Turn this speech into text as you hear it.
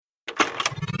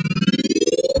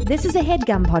This is a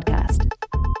HeadGum podcast.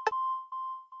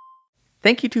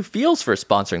 Thank you to Feels for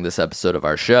sponsoring this episode of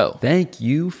our show. Thank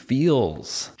you,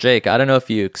 Feels. Jake, I don't know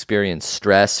if you experience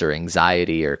stress or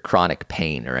anxiety or chronic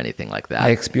pain or anything like that.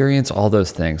 I experience all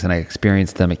those things, and I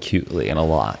experience them acutely and a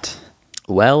lot.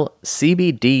 Well,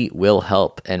 CBD will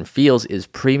help, and Feels is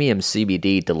premium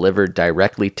CBD delivered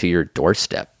directly to your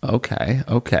doorstep. Okay.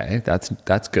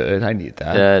 That's good. I need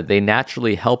that. They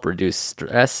naturally help reduce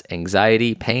stress,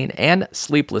 anxiety, pain, and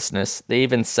sleeplessness. They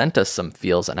even sent us some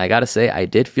Feels, and I gotta say, I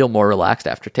did feel more relaxed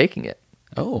after taking it.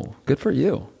 Oh, good for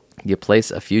you. You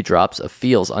place a few drops of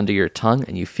Feels under your tongue,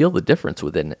 and you feel the difference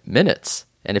within minutes.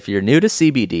 And if you're new to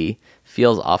CBD,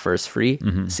 Feels offers free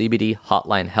CBD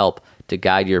hotline help to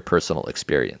guide your personal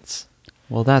experience.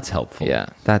 Well, that's helpful. Yeah.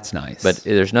 That's nice. But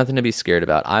there's nothing to be scared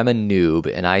about. I'm a noob,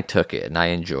 and I took it, and I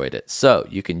enjoyed it. So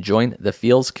you can join the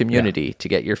Feels community to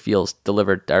get your Feels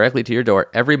delivered directly to your door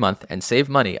every month and save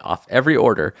money off every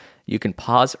order. You can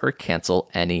pause or cancel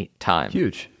any time.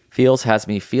 Huge. Feels has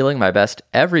me feeling my best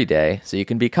every day, so you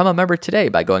can become a member today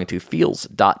by going to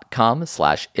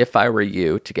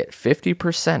feels.com/ifiwereyou to get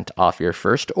 50% off your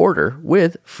first order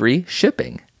with free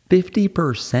shipping.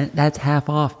 50%? That's half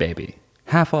off, baby.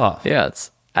 Half off. Yeah,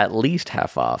 it's at least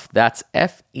half off. That's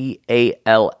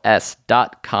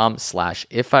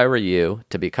feals.com/ifiwereyou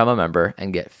to become a member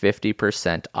and get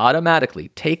 50% automatically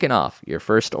taken off your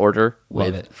first order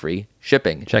with free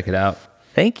shipping. Check it out.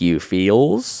 Thank you,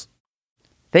 Feels.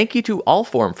 Thank you to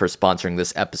Allform for sponsoring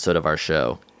this episode of our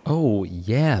show. Oh,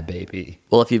 yeah, baby.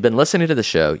 Well, if you've been listening to the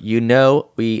show, you know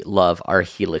we love our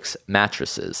Helix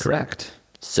mattresses. Correct.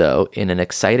 So, in an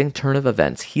exciting turn of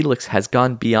events, Helix has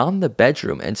gone beyond the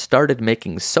bedroom and started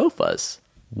making sofas.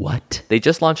 What? They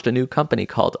just launched a new company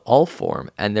called Allform,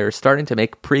 and they're starting to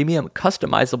make premium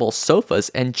customizable sofas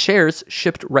and chairs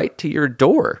shipped right to your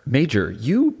door. Major,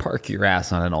 you park your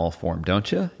ass on an Allform,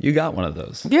 don't you? You got one of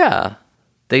those. Yeah.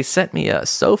 They sent me a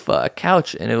sofa, a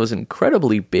couch, and it was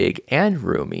incredibly big and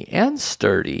roomy and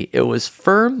sturdy. It was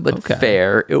firm but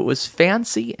fair. It was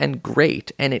fancy and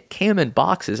great, and it came in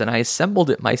boxes, and I assembled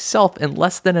it myself in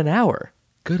less than an hour.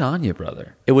 Good on you,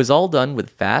 brother. It was all done with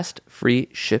fast, free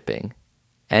shipping,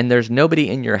 and there's nobody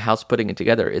in your house putting it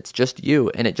together. It's just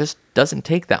you, and it just doesn't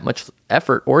take that much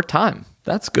effort or time.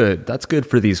 That's good. That's good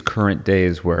for these current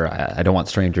days where I don't want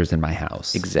strangers in my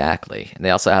house. Exactly. And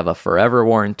they also have a forever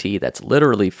warranty that's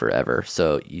literally forever.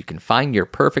 So you can find your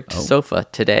perfect sofa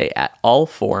today at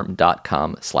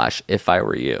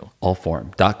allform.com/ifiwereyou.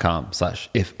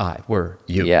 Allform.com/ifiwereyou.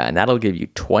 Yeah, and that'll give you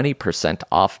 20%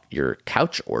 off your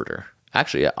couch order.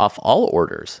 Actually, off all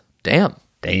orders. Damn.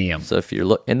 So if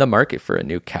you're in the market for a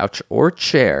new couch or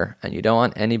chair and you don't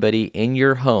want anybody in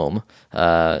your home,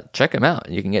 check them out.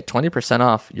 You can get 20%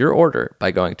 off your order by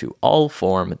going to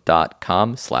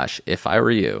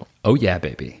allform.com/ifiwereyou. Oh, yeah,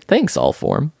 baby. Thanks,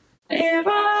 Allform. If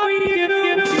I were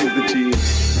you. Seize the cheese.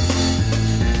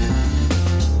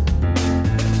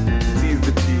 Seize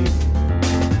the cheese.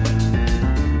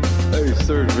 Hey,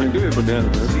 Serge, man, give me a banana,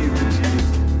 man. Seize the cheese.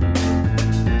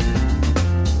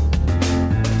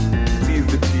 Seize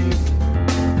the cheese.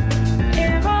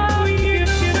 If I were you.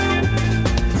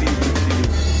 Seize the cheese.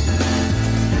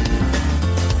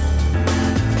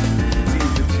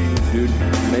 Seize the cheese, dude.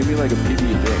 Maybe like a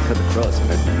PB&J, cut the crust,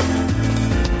 man.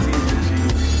 Seize the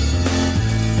cheese.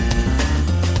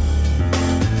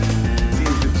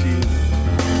 Seize the cheese.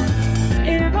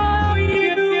 If I were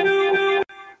you.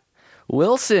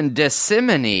 Wilson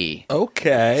DeSimony.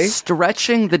 Okay.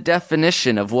 Stretching the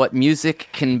definition of what music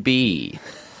can be.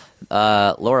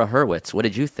 Laura Hurwitz, what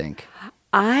did you think?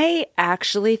 I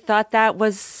actually thought that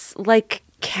was like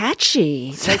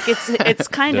catchy. Like it's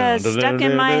kind of stuck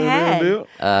in my head.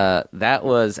 That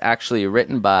was actually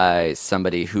written by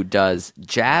somebody who does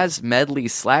jazz medley /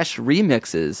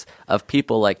 remixes of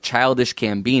people like Childish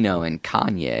Gambino and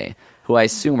Kanye, who I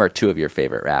assume are two of your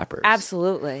favorite rappers.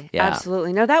 Absolutely. Yeah.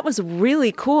 Absolutely. No, that was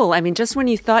really cool. I mean, just when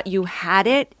you thought you had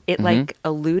it, it like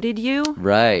eluded you.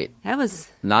 Right. That was...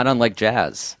 Not unlike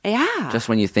jazz. Yeah. Just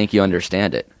when you think you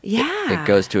understand it. Yeah. It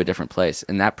goes to a different place.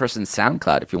 And that person's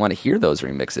SoundCloud, if you want to hear those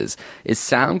remixes, is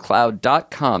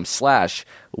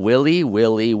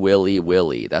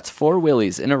soundcloud.com/WillyWillyWillyWilly. That's 4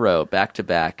 Willies in a row, back to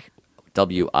back,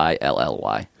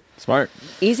 WILLY. Smart.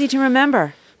 Easy to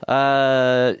remember.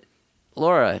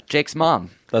 Laura, Jake's mom.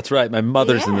 That's right. My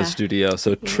mother's in the studio,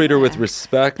 so treat her with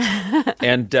respect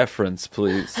and deference,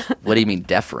 please. What do you mean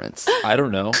deference? I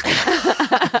don't know.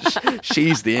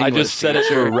 She's the English I just said it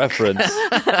for reference.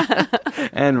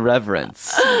 and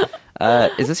reverence.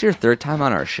 Is this your third time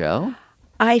on our show?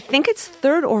 I think it's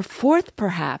third or fourth,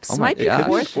 perhaps. Oh my Might be gosh.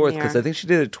 fourth. Fourth, in because there. I think she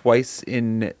did it twice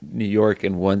in New York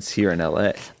and once here in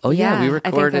LA. Oh yeah, we Yeah, I think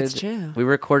recorded. that's true. We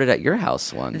recorded at your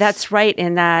house once. That's right,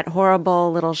 in that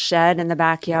horrible little shed in the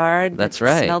backyard. That's that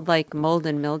right. Smelled like mold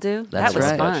and mildew. That's that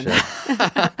was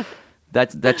right. fun.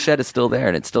 that shed is still there,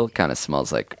 and it still kind of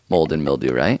smells like mold and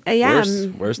mildew, right? Yeah,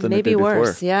 Worse than it maybe did before.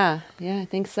 worse. Yeah, I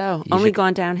think so. You Only should-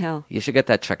 gone downhill. You should get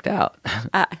that checked out.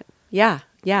 Yeah.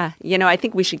 I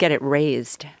think we should get it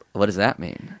raised, What does that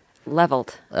mean?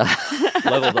 leveled.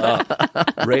 Leveled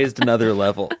up. Raised another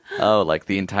level. Oh, like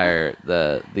the entire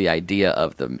the idea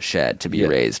of the shed to be Yeah.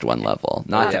 raised one level,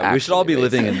 not to Yeah, we should all be actually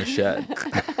living raise in the shed.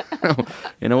 it.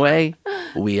 In a way,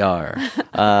 we are.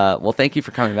 Well, thank you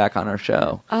for coming back on our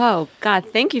show. Oh God,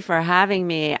 thank you for having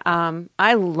me.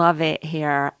 I love it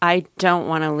here. I don't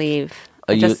want to leave.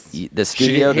 I just- The She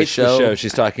studio, the hates show. the show.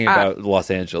 She's talking about Los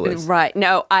Angeles. Right.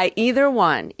 No, either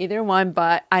one,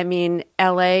 but I mean,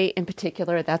 LA in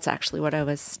particular, that's actually what I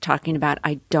was talking about.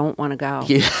 I don't want to go.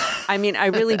 Yeah. I mean, I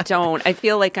really don't. I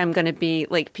feel like I'm going to be,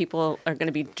 like, people are going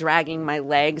to be dragging my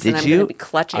legs and Did I'm you- going to be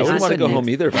clutching I wouldn't want to onto go things. home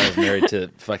either if I was married to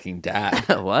fucking dad.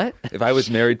 What? If I was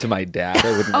married to my dad,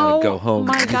 I wouldn't want to go home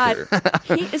my either. God.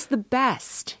 He is the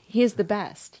best. He is the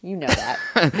best. You know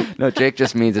that. No, Jake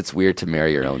just means it's weird to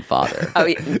marry your own father. Oh,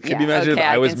 yeah. Can you imagine if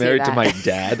I was married to my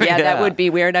dad? Yeah, Yeah. that would be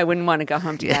weird. I wouldn't want to go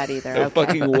home to that either. No Okay.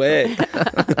 fucking way.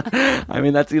 I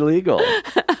mean, that's illegal.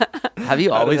 Have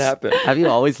you How did always it happen? Have you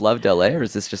always loved LA, or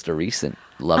is this just a recent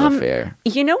love affair?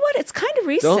 You know what? It's kind of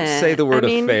recent. Don't say the word I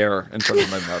mean, affair in front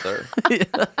of my mother.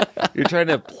 You're trying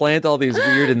to plant all these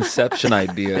weird inception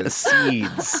ideas.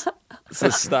 Seeds. So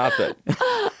stop it.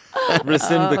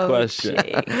 Rescind the question.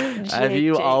 Have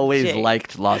you always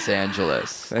liked Los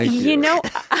Angeles? Thank you. You know,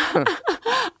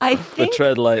 I But think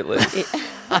tread lightly.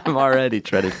 I'm already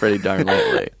treading pretty darn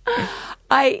lightly.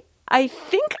 I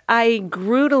think I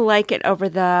grew to like it over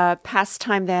the past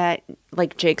time that,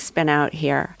 like, Jake's been out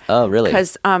here. Oh, really?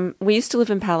 Because we used to live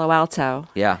in Palo Alto.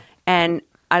 Yeah. And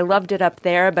I loved it up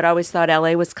there, but I always thought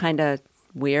LA was kind of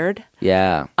weird.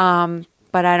 Yeah.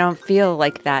 But I don't feel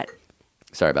like that.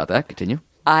 Sorry about that. Continue.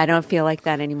 I don't feel like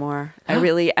that anymore. I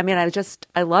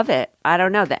love it. I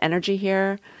don't know. The energy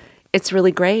here, it's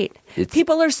really great.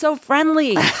 People are so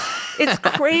friendly. It's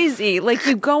crazy. Like,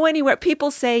 you go anywhere,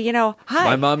 people say, hi.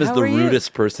 My mom is how the are you?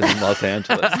 rudest person in Los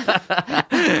Angeles.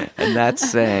 And that's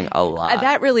saying a lot.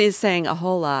 That really is saying a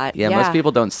whole lot. Yeah, most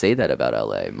people don't say that about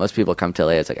LA. Most people come to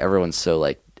LA, it's like everyone's so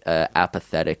like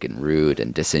apathetic and rude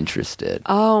and disinterested.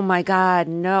 Oh my God,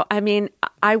 no. I mean,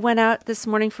 I went out this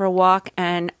morning for a walk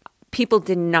and people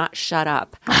did not shut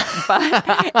up.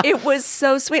 But it was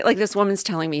so sweet. Like, this woman's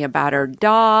telling me about her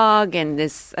dog, and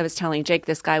I was telling Jake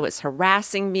this guy was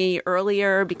harassing me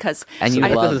earlier because And you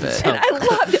love it. And I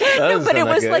loved it. No, but it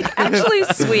was like actually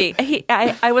sweet.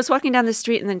 I was walking down the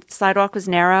street and the sidewalk was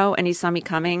narrow and he saw me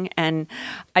coming and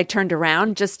I turned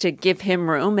around just to give him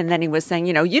room. And then he was saying,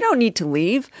 you don't need to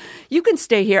leave. You can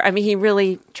stay here. I mean, he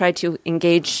really tried to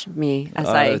engage me as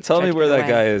I Tell tried me to where get that away.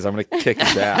 guy is. I'm going to kick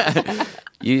his ass.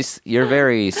 You're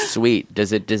very sweet.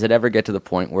 Does it ever get to the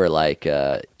point where like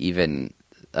even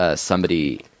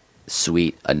somebody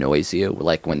sweet annoys you?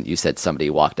 Like when you said somebody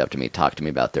walked up to me, talked to me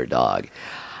about their dog.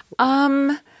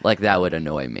 Like that would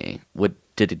annoy me. Would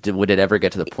it ever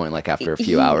get to the point like after a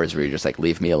few hours where you're just like,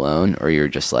 leave me alone, or you're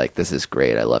just like, this is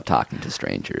great, I love talking to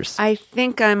strangers? I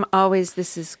think I'm always,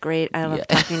 this is great. I love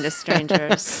talking to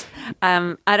strangers.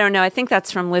 I don't know. I think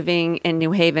that's from living in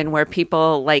New Haven where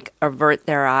people like avert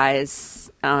their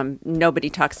eyes. Nobody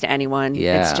talks to anyone.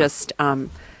 Yeah. It's just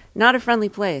not a friendly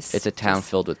place. It's a town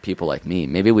filled with people like me.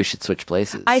 Maybe we should switch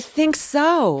places. I think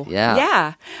so. Yeah.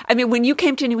 Yeah. I mean, when you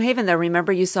came to New Haven, though,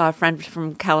 remember you saw a friend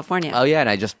from California. Oh yeah, and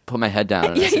I just put my head down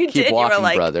and I Yeah, said, you keep did. You were walking,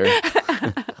 like- brother.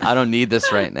 I don't need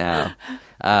this right now.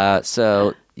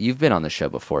 So you've been on the show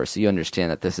before, so you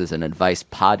understand that this is an advice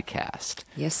podcast.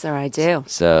 Yes, sir, I do.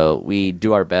 So we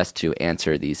do our best to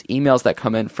answer these emails that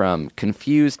come in from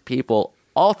confused people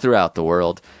all throughout the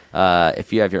world.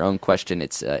 If you have your own question,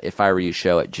 it's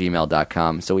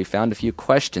ifiwereyoushow@gmail.com. So we found a few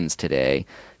questions today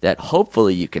that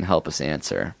hopefully you can help us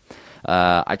answer.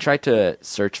 I tried to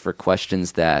search for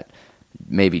questions that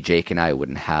maybe Jake and I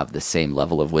wouldn't have the same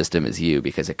level of wisdom as you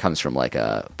because it comes from like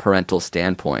a parental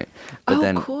standpoint. But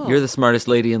then cool. You're the smartest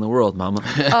lady in the world, Mama.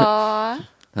 Aw.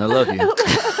 I love you.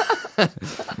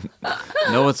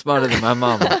 No one's smarter than my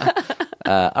mama.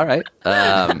 all right.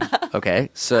 Okay.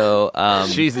 So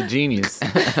She's a genius.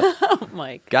 Oh,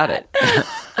 my God. got it.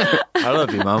 I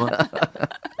love you, Mama.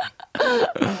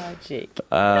 Oh, Jake.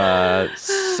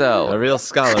 So A real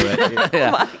scholar, right?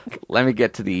 yeah. Let me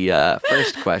get to the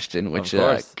first question, which Of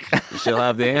course. She'll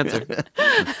have the answer.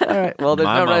 all right. Well, there's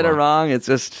My no right or mama. wrong. It's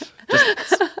just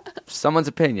someone's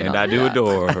opinion. And on I do that.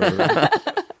 adore her.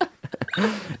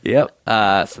 Yep.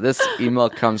 So this email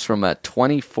comes from a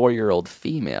 24-year-old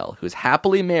female who's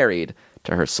happily married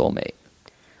to her soulmate.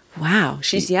 Wow,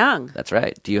 she's young. That's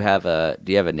right. Do you have a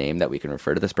name that we can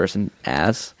refer to this person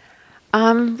as?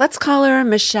 Let's call her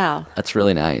Michelle. That's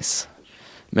really nice.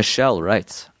 Michelle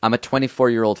writes, I'm a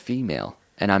 24-year-old female,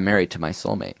 and I'm married to my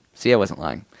soulmate. See, I wasn't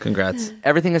lying. Congrats.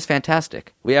 Everything is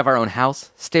fantastic. We have our own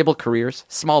house, stable careers,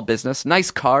 small business,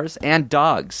 nice cars, and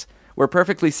dogs. We're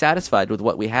perfectly satisfied with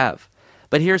what we have.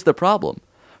 But here's the problem.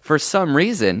 For some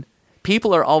reason,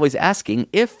 people are always asking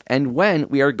if and when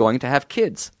we are going to have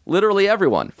kids. Literally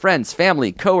everyone. Friends,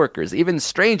 family, coworkers, even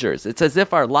strangers. It's as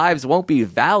if our lives won't be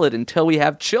valid until we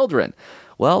have children.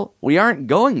 Well, we aren't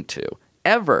going to.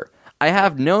 Ever. I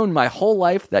have known my whole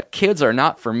life that kids are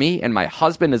not for me, and my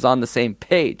husband is on the same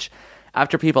page.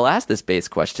 After people ask this base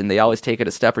question, they always take it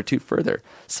a step or two further.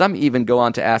 Some even go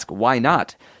on to ask, why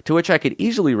not? To which I could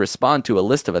easily respond to a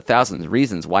list of 1,000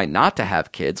 reasons why not to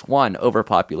have kids. 1,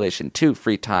 overpopulation. 2,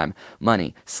 free time,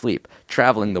 money, sleep,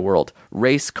 traveling the world,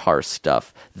 race car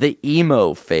stuff, the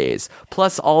emo phase,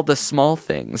 plus all the small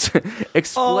things.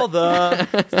 All the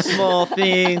small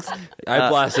things. I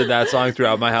blasted that song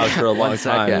throughout my house for a long time.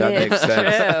 second. That makes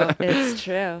sense. It's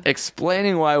true.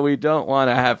 Explaining why we don't want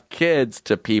to have kids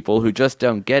to people who just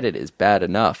don't get it is bad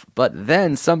enough. But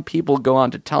then some people go on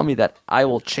to tell me that I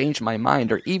will change my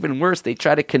mind, or even worse, they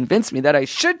try to convince me that I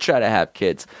should try to have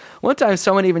kids. One time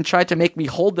someone even tried to make me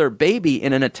hold their baby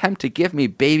in an attempt to give me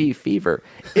baby fever.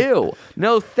 Ew.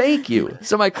 No, thank you.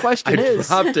 So my question is...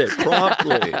 Dropped it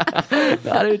promptly.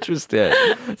 Not interested.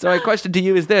 So my question to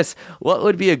you is this. What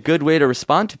would be a good way to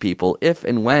respond to people if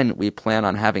and when we plan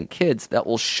on having kids that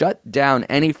will shut down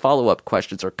any follow-up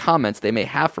questions or comments they may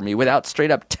have for me without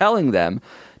straight up telling them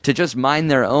to just mind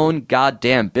their own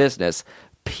goddamn business?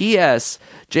 P.S.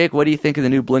 Jake, what do you think of the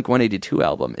new Blink-182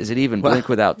 album? Is it even Blink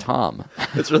without Tom?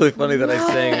 It's really funny that I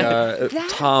sang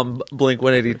Tom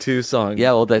Blink-182 song.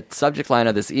 Yeah, well, the subject line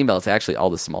of this email is actually all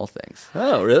the small things.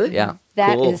 Oh, really? Yeah.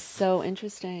 That is Cool. so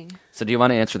interesting. So do you want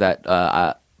to answer that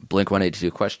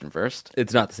Blink-182 question first?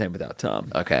 It's not the same without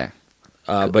Tom. Okay.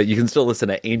 But you can still listen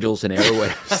to Angels and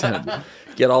Airwaves and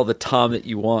get all the Tom that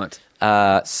you want.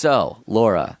 So,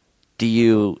 Laura, do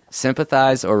you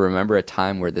sympathize or remember a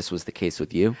time where this was the case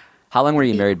with you? How long were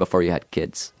you married before you had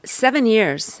kids? 7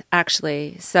 years,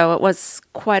 actually. So it was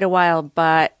quite a while,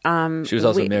 but... She was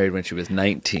also married when she was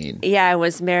 19. Yeah, I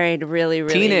was married really,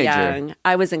 really Teenager. young.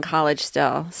 I was in college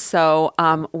still. So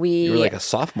we... You were like a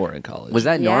sophomore in college. Was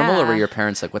that normal, or Yeah. were your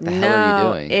parents like, what the hell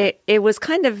are you doing? It was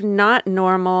kind of not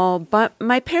normal, but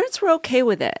my parents were okay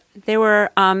with it. They were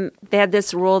they had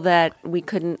this rule that we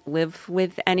couldn't live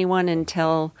with anyone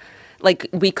until, like,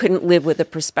 we couldn't live with a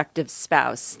prospective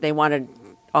spouse. They wanted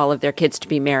all of their kids to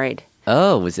be married.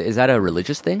 Oh, is that a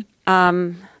religious thing?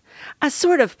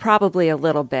 Sort of, probably a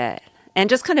little bit. And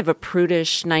just kind of a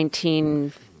prudish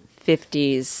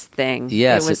 1950s thing.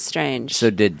 Yes. It was strange. So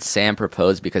did Sam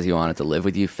propose because he wanted to live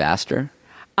with you faster?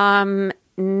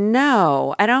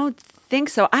 No, I don't think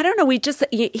so. I don't know.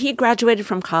 He graduated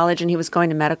from college and he was going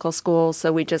to medical school.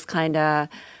 So we just kind of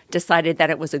decided that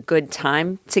it was a good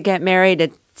time to get married.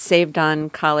 It saved on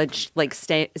college,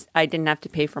 I didn't have to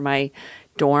pay for my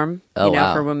dorm,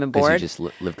 wow. for room and 'Cause you board. just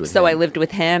lived with so him. I lived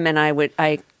with him and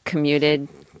I commuted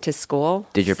to school.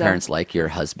 Did your So- parents like your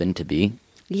husband to be?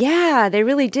 Yeah, they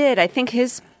really did. I think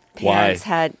his parents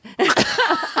Why? had...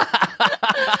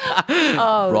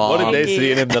 Wrong. What did they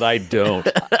see in him that I don't?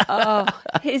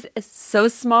 He's so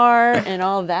smart and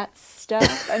all that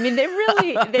stuff. I mean, they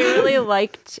really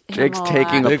liked him Jake's a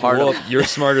taking lot. a Big part whoop, of you're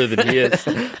smarter than he is.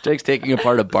 Jake's taking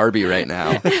apart a Barbie right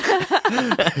now.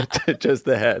 Just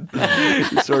the head.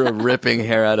 He's sort of ripping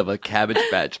hair out of a Cabbage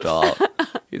Patch doll.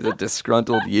 He's a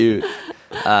disgruntled youth.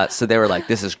 So they were like,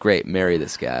 "This is great. Marry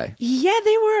this guy." Yeah,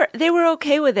 they were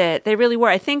okay with it. They really were.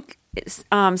 I think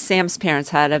Sam's parents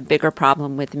had a bigger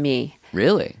problem with me.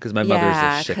 Really? Because my Yeah,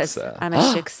 mother's a 'cause shiksa. I'm a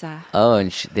shiksa. Oh,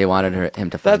 and they wanted him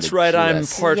to find That's the right, I'm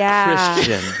Jewess. part Yeah.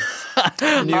 Christian.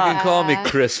 You can call me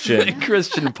Christian.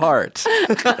 Christian part.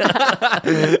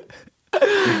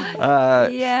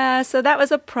 Yeah, so that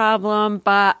was a problem,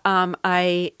 but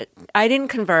I didn't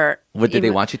convert. What did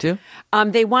they want you to?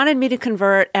 They wanted me to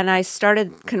convert, and I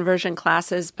started conversion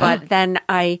classes, but then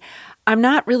I'm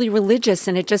not really religious,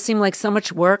 and it just seemed like so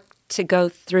much work to go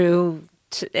through.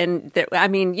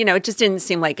 It just didn't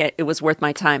seem like it was worth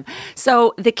my time.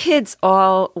 So the kids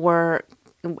all were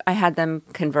I had them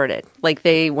converted. Like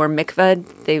they were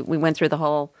mikvahed. We went through the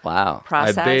whole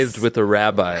process. I bathed with a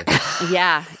rabbi.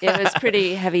 Yeah, it was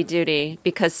pretty heavy duty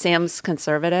because Sam's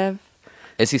conservative.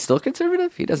 Is he still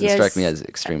conservative? He doesn't strike me as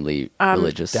extremely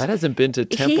religious. Dad hasn't been to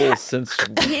temple since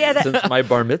my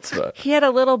bar mitzvah. He had a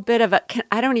little bit of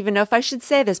I don't even know if I should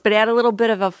say this, but he had a little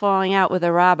bit of a falling out with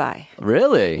a rabbi.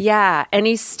 Really? Yeah, and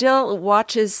he still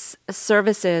watches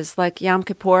services like Yom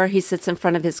Kippur. He sits in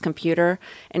front of his computer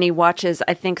and he watches,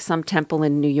 I think, some temple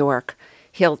in New York.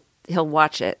 He'll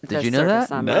watch it. Did you know that?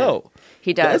 No.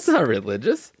 He does. That's not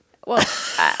religious. Well,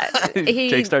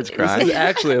 Jake starts crying. This is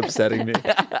actually upsetting me.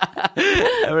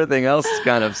 Everything else is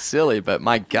kind of silly, but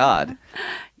my God.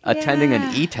 Attending an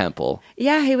eTemple.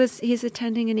 Yeah, he's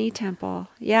attending an eTemple.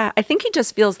 Yeah, I think he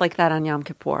just feels like that on Yom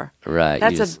Kippur. Right.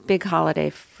 That's a big holiday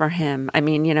for him. I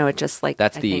mean, it just like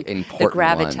that's I the think important the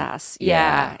gravitas. One.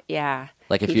 Yeah.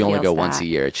 Like if He you only go feels once that. a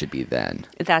year, it should be then.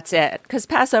 That's it. Because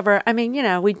Passover, I mean,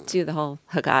 we do the whole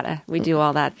Haggadah. We do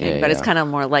all that thing, but it's kind of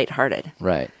more lighthearted.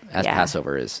 Right. As Yeah.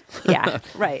 Passover is. Yeah,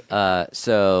 right.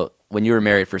 So when you were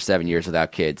married for 7 years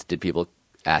without kids, did people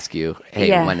ask you, hey,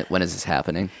 Yeah. when is this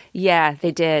happening? Yeah,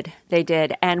 they did.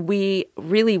 And we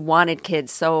really wanted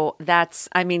kids. So that's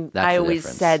That's I the always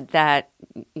difference. said that,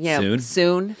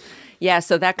 soon. Yeah,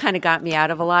 so that kind of got me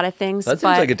out of a lot of things. That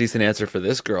seems like a decent answer for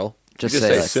this girl. Just You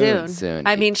say say soon.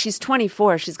 I mean, she's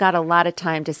 24. She's got a lot of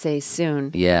time to say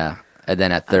soon. Yeah. And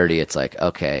then at 30, it's like,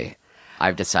 okay,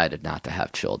 I've decided not to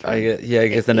have children. I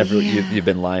guess then you've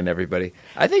been lying to everybody.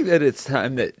 I think that it's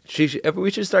time that we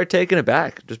should start taking it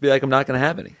back. Just be like, I'm not going to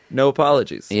have any. No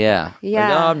apologies. Yeah. Yeah.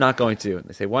 Like, no, I'm not going to. And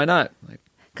they say, why not? Like,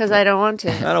 Because I don't want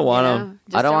to. I don't want them.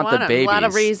 I don't want the 'em. A lot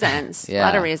of babies. reasons. Yeah. A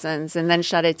lot of reasons. And then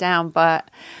shut it down. But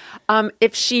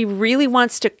if she really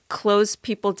wants to close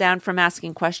people down from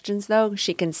asking questions, though,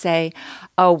 she can say,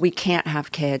 oh, we can't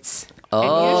have kids.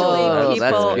 Oh, and usually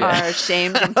that's people good. are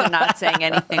ashamed into not saying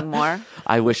anything more.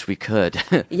 I wish we could.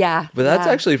 Yeah. But that's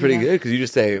yeah, actually pretty yeah. good because you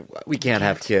just say, we can't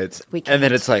have kids. We And then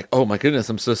can't. it's like, oh my goodness,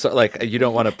 I'm so sorry. Like, you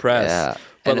don't want to press. Yeah.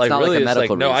 But And like, it's not really, like a it's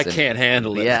medical like, no, I reason. can't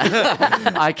handle it.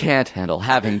 Yeah. I can't handle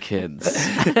having kids.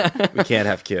 We can't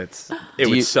have kids. It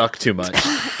would you- suck too much.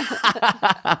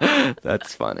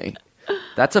 That's funny.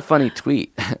 That's a funny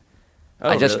tweet.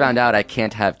 I just found out I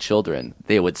can't have children.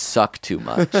 They would suck too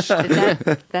much.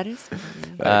 That is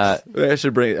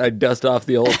funny. I dust off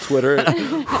the old Twitter.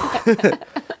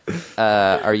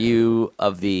 Are you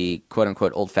of the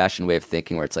quote-unquote old-fashioned way of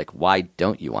thinking where it's like, why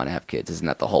don't you want to have kids? Isn't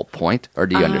that the whole point? Or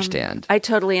do you understand? I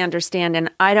totally understand. And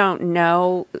I don't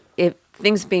know if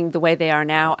things being the way they are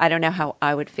now, I don't know how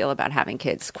I would feel about having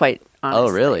kids, quite honestly. Oh,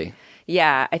 really?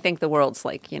 Yeah, I think the world's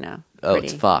like, Oh, pretty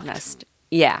it's fucked. messed.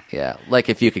 Yeah. Yeah. Like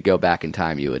if you could go back in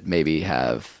time, you would maybe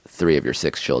have 3 of your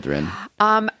 6 children.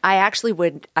 I actually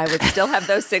would. I would still have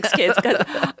those 6 kids because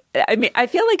I mean, I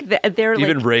feel like they're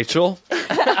Even like Rachel?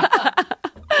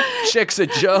 Chick's a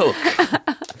joke.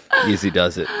 Easy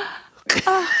does it.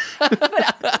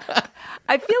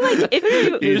 I feel like if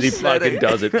you Easy fucking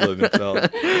does it, Blumenfeld.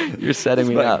 You're setting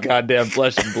me What up. goddamn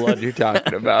flesh and blood you're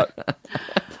talking about.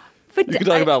 but You can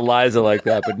talk about Liza like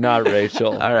that, but not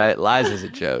Rachel. All right. Lies is a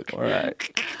joke. All right.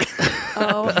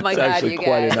 oh my It's god, actually you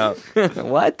quite guys. enough.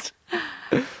 What?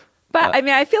 But I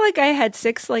mean, I feel like I had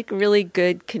 6 like really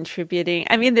good contributing.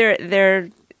 I mean, they're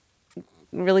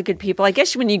really good people. I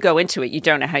guess when you go into it, you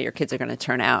don't know how your kids are going to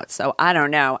turn out. So I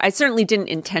don't know. I certainly didn't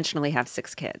intentionally have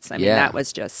 6 kids. I mean, Yeah. that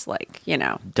was just like,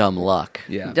 Dumb luck.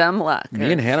 Yeah. dumb luck. Me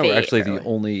or and Hannah were fate actually or the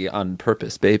only on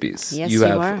purpose babies. Yes, you you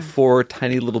have were. 4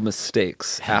 tiny little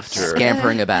mistakes after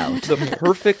Scampering about. the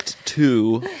perfect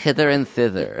 2. Hither and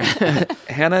thither.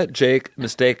 Hannah, Jake,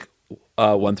 mistake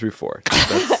 1 through 4.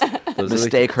 Those are the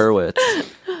Mistake kids. Hurwitz.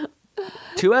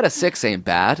 2 out of 6 ain't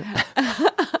bad.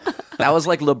 That was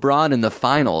like LeBron in the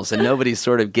finals, and nobody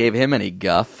sort of gave him any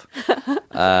guff.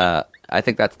 I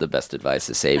think that's the best advice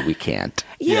to say we can't.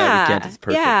 Yeah, we can't. It's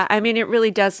perfect. Yeah, I mean, it really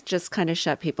does just kind of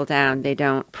shut people down. They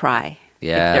don't pry.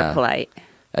 Yeah. If they're polite.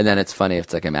 And then it's funny if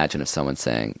it's like, imagine if someone's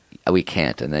saying, we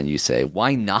can't, and then you say,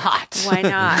 why not? Why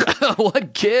not?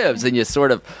 What gives? And you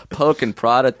sort of poke and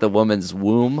prod at the woman's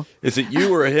womb. Is it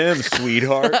you or him,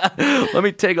 sweetheart? Let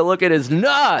me take a look at his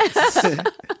nuts.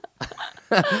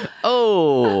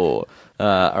 Oh.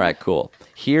 All right, cool.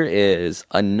 Here is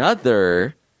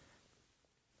another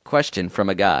question from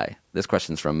a guy. This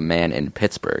question's from a man in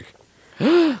Pittsburgh.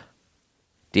 Do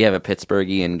you have a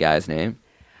Pittsburghian guy's name?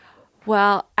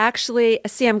 Well, actually,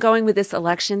 see, I'm going with this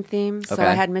election theme. So Okay.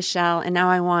 I had Michelle, and now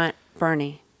I want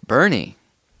Bernie. Bernie.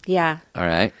 Yeah. All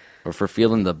right. Or for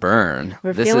feeling the burn.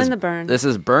 We're feeling the burn. This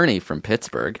is Bernie from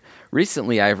Pittsburgh.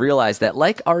 Recently, I've realized that,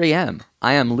 like REM,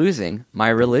 I am losing my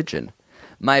religion.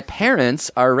 My parents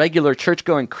are regular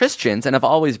church-going Christians and have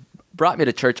always brought me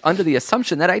to church under the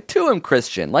assumption that I too am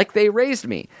Christian, like they raised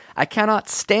me. I cannot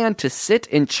stand to sit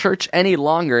in church any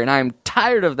longer, and I am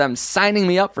tired of them signing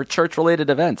me up for church-related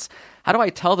events. How do I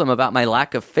tell them about my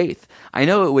lack of faith? I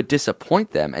know it would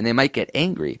disappoint them, and they might get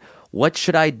angry. What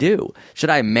should I do?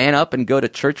 Should I man up and go to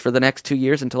church for the next 2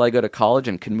 years until I go to college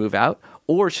and can move out?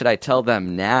 Or should I tell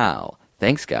them now?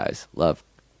 Thanks, guys. Love,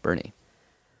 Bernie.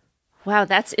 Wow,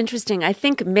 that's interesting. I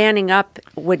think manning up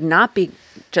would not be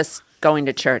just going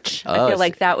to church. I feel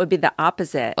like that would be the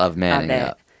opposite of manning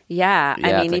up. Yeah.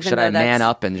 I mean, like, should I man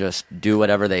up and just do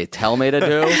whatever they tell me to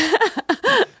do?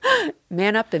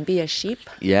 Man up and be a sheep?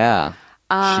 Yeah.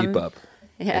 Sheep up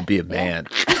and be a man.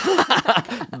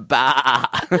 Bah.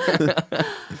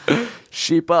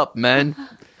 Sheep up, man.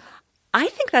 I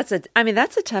think that's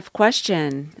a tough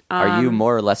question. Are you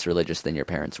more or less religious than your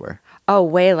parents were? Oh,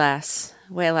 way less.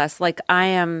 Way less. Like I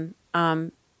am,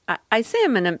 I say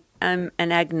I'm an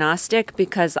agnostic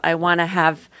because I want to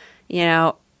have,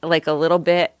 like a little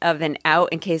bit of an out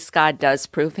in case God does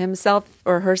prove himself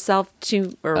or herself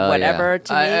to or whatever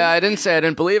to me. I didn't say I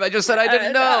didn't believe. I just said I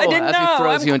didn't know. I didn't as know. He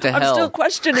throws you into hell. I'm still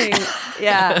questioning.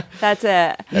 Yeah, that's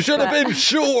it. You should have been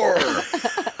sure.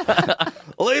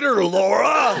 Later,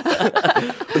 Laura.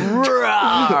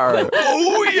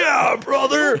 Oh, yeah,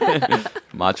 brother.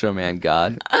 Macho Man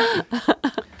God.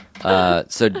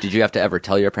 So did you have to ever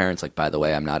tell your parents, like, by the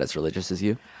way, I'm not as religious as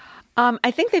you?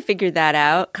 I think they figured that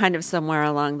out kind of somewhere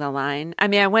along the line. I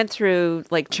mean, I went through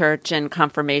like church and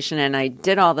confirmation and I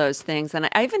did all those things. And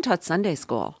I even taught Sunday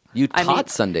school. You taught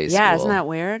Sunday school? Yeah, isn't that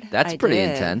weird? That's pretty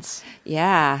intense.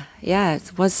 Yeah,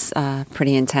 it was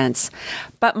pretty intense.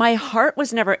 But my heart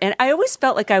was never, and I always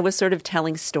felt like I was sort of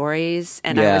telling stories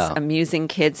and I was amusing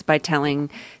kids by telling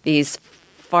these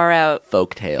far out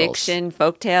folk tales.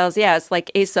 Yeah, it's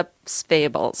like Aesop's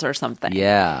fables or something.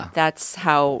 Yeah. That's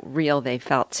how real they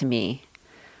felt to me.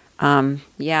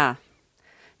 Yeah.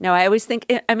 No, I always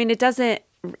think,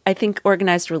 I think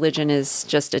organized religion is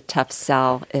just a tough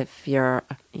sell if you're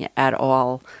at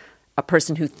all a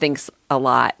person who thinks a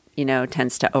lot,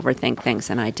 tends to overthink things,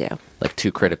 and I do. Like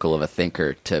too critical of a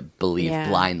thinker to believe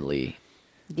blindly.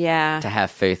 Yeah. To have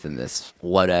faith in this,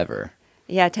 whatever.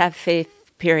 Yeah, to have faith,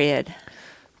 period.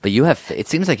 But it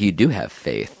seems like you do have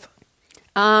faith.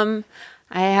 I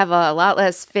have a lot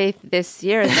less faith this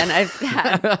year than I've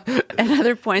had at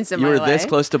other points in my life. You were this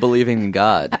close to believing in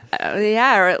God.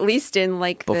 Yeah, or at least in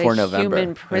like before the November.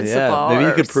 Human principle. Yeah, maybe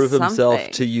he could prove himself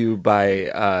something. to you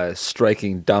by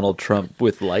striking Donald Trump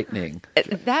with lightning.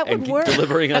 That would work.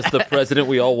 Delivering us the president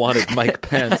we all wanted, Mike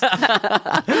Pence.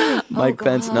 Mike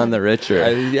Pence, none the richer.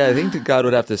 I think that God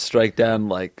would have to strike down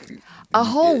like a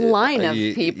whole line of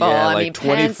people. Yeah, I like mean,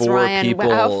 24 Pence, Ryan.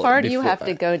 people. How far do you have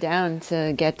to go down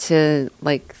to get to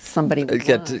like somebody?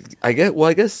 I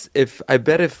guess if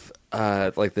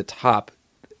like the top,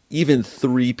 even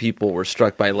 3 people were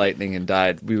struck by lightning and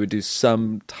died, we would do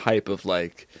some type of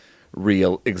like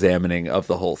real examining of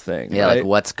the whole thing. Yeah, right? like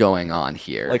what's going on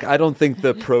here? Like I don't think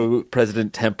the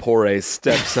President Tempore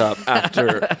steps up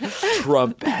after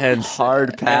Trump, Pence,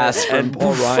 hard pass and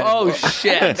Paul Ryan. Oh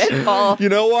shit! You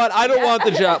know what? I don't want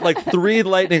the job. Like 3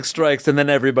 lightning strikes, and then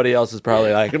everybody else is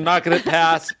probably like, "I'm not going to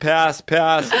pass."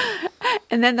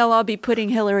 And then they'll all be putting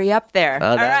Hillary up there.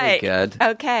 Oh, all that'd right, be good.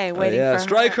 Okay, waiting for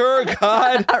strike her,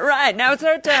 God. All right, now it's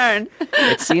her turn.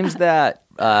 It seems that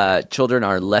children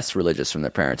are less religious from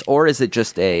their parents, or is it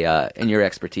just in your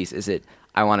expertise? Is it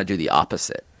I want to do the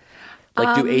opposite?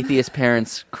 Like, do atheist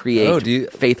parents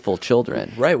create faithful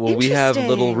children? Right. Well, we have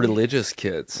little religious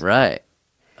kids. Right.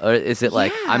 Or is it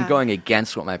like I'm going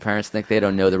against what my parents think? They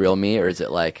don't know the real me, or is it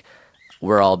like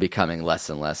we're all becoming less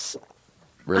and less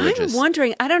religious? I'm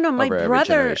wondering. I don't know.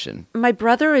 My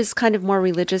brother is kind of more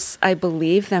religious, I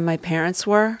believe, than my parents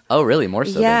were. Oh, really? More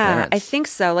so than parents? I think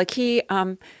so. Like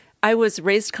I was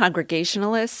raised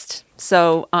Congregationalist,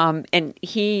 so and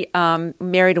he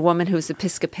married a woman who's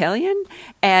Episcopalian,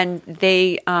 and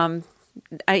they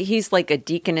he's like a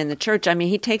deacon in the church. I mean,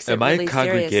 he takes it really seriously. Am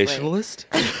I Congregationalist?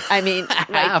 I mean,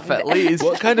 half at least.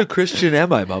 What kind of Christian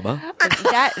am I, Mama?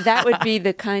 That would be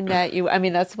the kind that you. I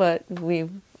mean, that's what we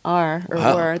are or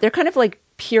were. They're kind of like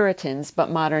Puritans, but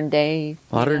modern day.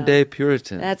 Modern day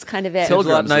Puritans. That's kind of it. Sounds a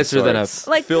lot nicer than a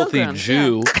filthy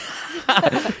Jew.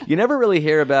 You never really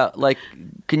hear about, like,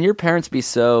 can your parents be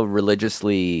so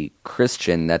religiously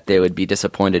Christian that they would be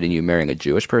disappointed in you marrying a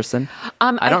Jewish person?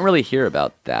 I don't really hear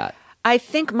about that. I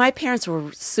think my parents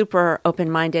were super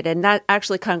open-minded, and that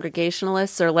actually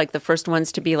Congregationalists are like the first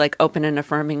ones to be like open and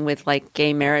affirming with like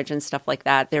gay marriage and stuff like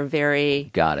that. They're very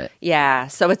Got it. Yeah,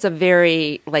 so it's a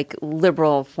very like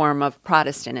liberal form of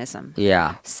Protestantism.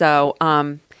 Yeah. So,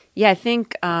 I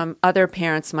think other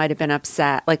parents might have been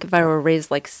upset. Like if I were raised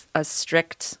like a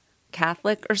strict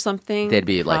Catholic or something, They'd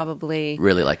be probably like,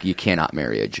 really like, you cannot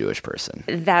marry a Jewish person.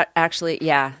 that actually,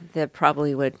 that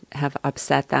probably would have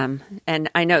upset them. And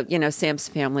I know, Sam's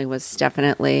family was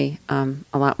definitely a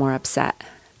lot more upset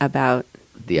about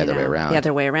The other way around. The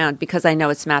other way around, because I know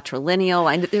it's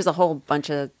matrilineal. There's a whole bunch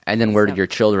of. And then where did your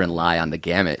children lie on the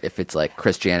gamut? If it's like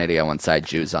Christianity on one side,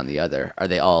 Jews on the other, are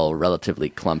they all relatively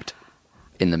clumped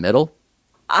in the middle?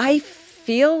 I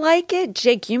feel like it.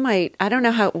 Jake, you might. I don't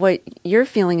know what your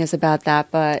feeling is about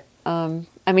that, but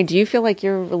do you feel like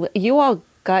you all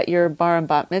got your bar and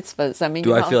bat mitzvahs? I mean,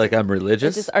 do I feel like I'm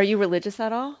religious? Are you religious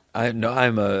at all?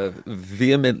 I'm a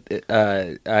vehement.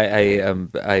 I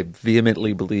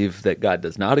vehemently believe that God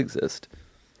does not exist.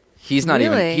 He's not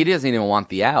Really? even. He doesn't even want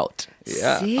the out.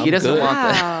 Yeah, See? He doesn't want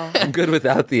Wow. I'm good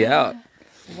without the out.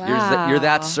 Wow. You're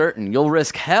that certain. You'll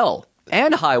risk hell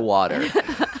and high water.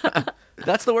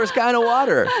 That's the worst kind of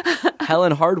water. Hell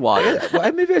and hard water.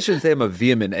 Well, maybe I shouldn't say I'm a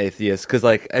vehement atheist, because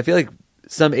I feel like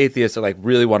some atheists are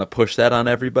really want to push that on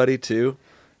everybody too,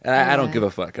 and I don't give a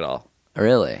fuck at all.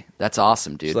 Really? That's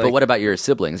awesome, dude. It's But what about your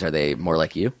siblings? Are they more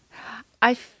like you?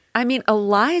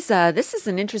 Eliza, this is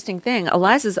an interesting thing.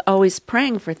 Eliza's always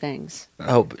praying for things.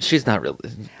 Oh, but she's not really.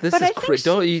 This But I is think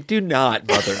crazy. Do not,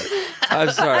 mother. I'm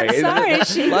sorry. I'm sorry,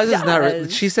 she Liza's not.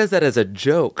 does. She says that as a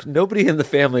joke. Nobody in the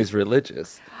family is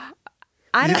religious.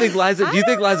 Do you think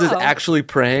Liza's actually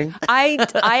praying?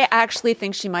 I actually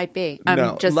think she might be.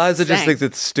 No, just Liza just saying. thinks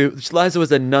it's stupid. Liza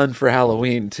was a nun for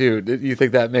Halloween too. You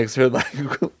think that makes her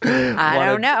I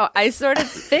don't know. I sort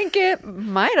of think it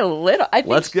might a little. I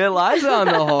think Let's get Liza on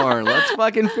the horn. Let's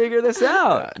fucking figure this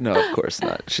out. No, of course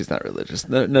not. She's not religious.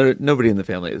 No, nobody in the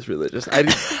family is religious.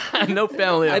 No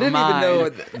family of I didn't mine. even know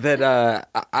that.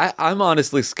 I'm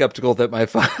honestly skeptical that my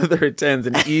father attends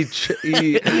an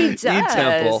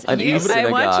eTemple. An You- e-synagogue. I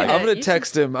want you to- I'm gonna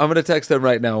text him. I'm gonna text him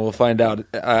right now. We'll find out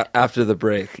after the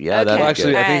break. Yeah, Okay. that's Well,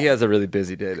 actually, good. I think he has a really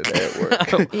busy day today at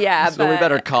work. Yeah, So we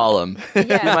better call him.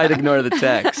 Yeah. He might ignore the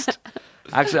text.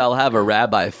 Actually, I'll have a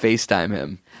rabbi FaceTime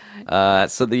him.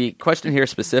 So the question here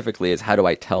specifically is, how do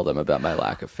I tell them about my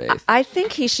lack of faith? I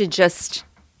think he should just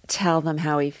tell them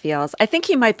how he feels. I think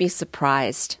he might be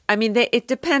surprised. I mean, it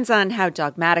depends on how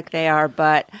dogmatic they are,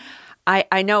 but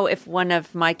I know if one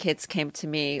of my kids came to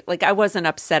me, I wasn't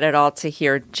upset at all to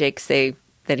hear Jake say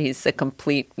that he's a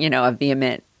complete, a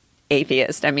vehement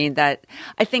atheist. I mean, I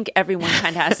think everyone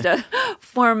kind of has to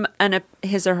form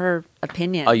his or her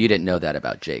opinion. Oh, you didn't know that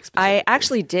about Jake specifically? I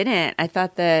actually didn't. I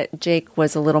thought that Jake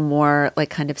was a little more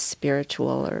kind of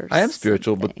spiritual or I am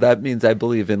spiritual, but that means I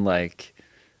believe in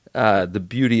the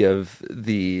beauty of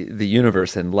the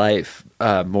universe and life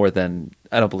more than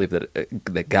I don't believe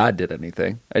that God did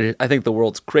anything. I think the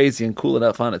world's crazy and cool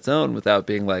enough on its own without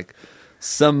being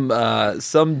somebody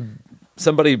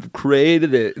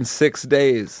created it in 6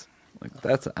 days.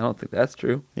 I don't think that's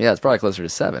true. Yeah, it's probably closer to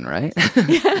 7, right?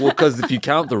 Well, because if you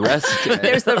count the rest,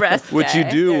 There's the rest. which you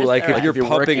day. do, There's the if rest. you're You're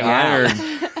pumping working out.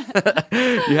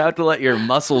 iron. You have to let your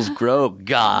muscles grow,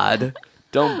 God.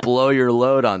 Don't blow your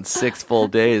load on 6 full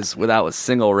days without a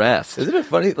single rest. Isn't it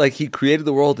funny? He created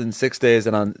the world in 6 days,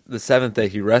 and on the 7th day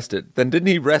he rested. Then didn't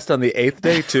he rest on the 8th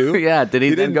day too? Yeah, did he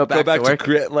then didn't go back to work?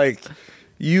 create?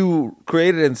 You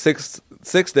created in six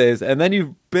days, and then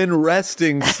you've been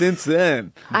resting since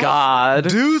then. God.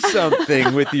 Do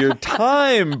something with your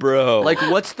time, bro.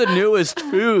 What's the newest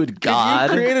food, God?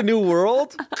 Did you create a new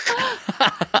world?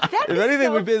 If anything,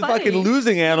 so we've been funny. fucking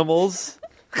losing animals.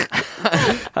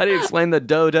 How do you explain the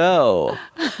dodo?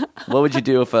 What would you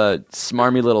do if a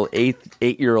smarmy little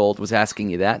 8-year-old was asking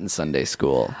you that in Sunday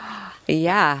school?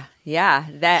 Yeah.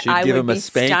 That She'd I give would him a be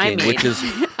spanking, stymied.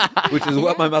 which is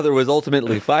what my mother was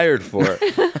ultimately fired for.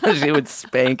 She would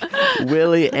spank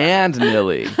Willie and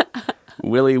Nilly.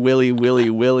 Willie,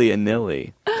 and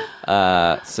Nilly.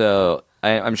 So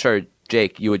I'm sure,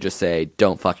 Jake, you would just say,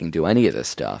 don't fucking do any of this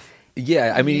stuff.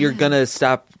 Yeah, I mean, you're gonna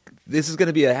stop. This is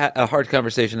gonna be a hard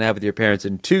conversation to have with your parents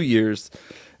in 2 years.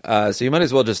 So you might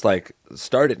as well just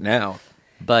start it now.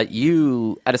 But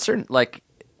you, at a certain,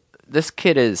 this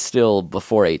kid is still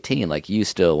before 18. You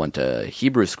still went to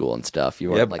Hebrew school and stuff.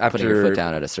 You weren't putting your foot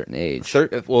down at a certain age.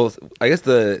 Well, I guess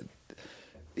the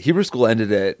Hebrew school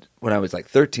ended at when I was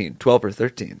 13, 12 or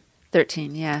 13.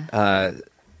 13, yeah.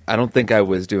 I don't think I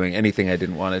was doing anything I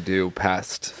didn't want to do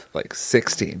past like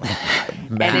 16.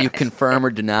 Can you confirm or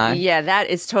deny? Yeah, that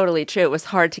is totally true. It was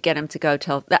hard to get him to go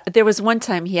till there was one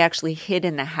time he actually hid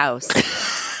in the house.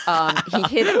 He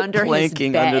hid under his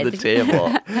Planking bed. under the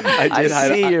table. I did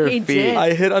hide. see your He feet. did.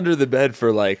 I hid under the bed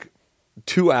for like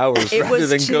 2 hours It rather was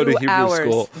than 2 go to Hebrew hours.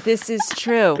 school. This is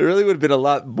true. It really would have been a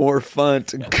lot more fun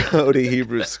to go to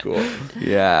Hebrew school.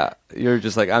 Yeah, you're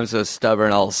just like, I'm so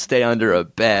stubborn, I'll stay under a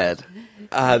bed.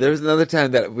 There was another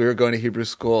time that we were going to Hebrew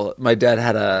school. My dad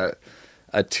had a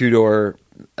 2-door,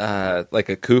 like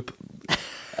a coupe.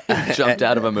 Jumped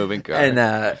out of a moving car. And,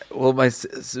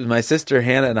 my sister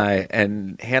Hannah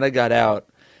and Hannah got out,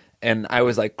 and I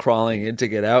was like crawling in to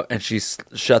get out, and she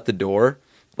shut the door,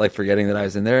 like forgetting that I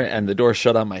was in there, and the door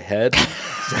shut on my head.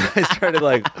 So I started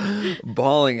like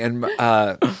bawling and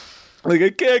like,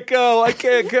 I can't go.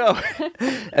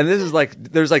 And this is like,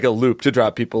 there's like a loop to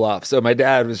drop people off. So my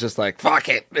dad was just like, fuck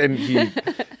it. And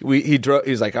he drove,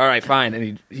 he was like, all right, fine.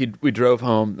 And we drove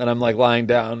home, and I'm like lying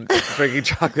down, drinking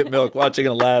chocolate milk, watching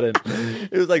Aladdin.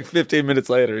 It was like 15 minutes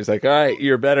later. He's like, all right,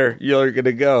 you're better. You're going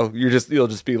to go. You'll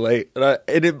just be late.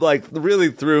 And it like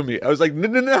really threw me. I was like,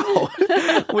 no.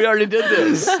 We already did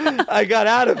this. I got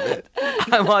out of it.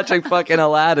 I'm watching fucking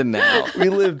Aladdin now. We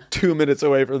lived 2 minutes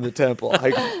away from the temple.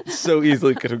 I so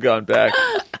easily could have gone back.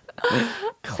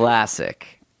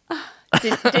 Classic.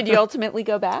 Did you ultimately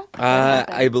go back?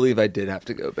 I believe I did have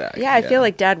to go back. Yeah, I feel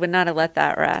like Dad would not have let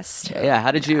that rest. Yeah,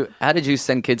 how did you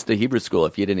send kids to Hebrew school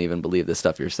if you didn't even believe this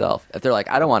stuff yourself? If they're like,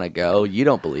 I don't want to go, you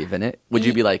don't believe in it, would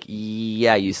you be like,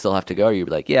 yeah, you still have to go? Or you'd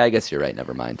be like, yeah, I guess you're right,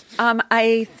 never mind.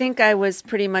 I think I was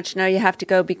pretty much, no, you have to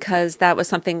go, because that was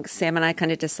something Sam and I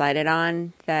kind of decided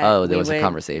on. That There was a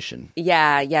conversation.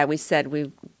 Yeah, we said we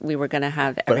were going to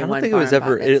have But I everyone. don't think it was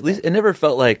ever, at least it never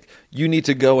felt like you need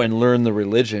to go and learn the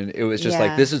religion. It was just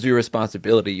like, this is your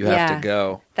responsibility. You have to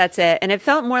go. That's it. And it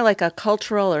felt more like a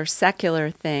cultural or secular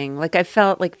thing. Like I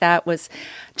felt like that was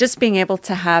just being able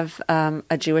to have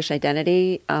a Jewish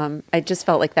identity. I just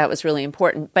felt like that was really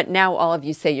important. But now all of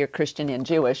you say you're Christian and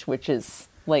Jewish, which is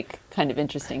like kind of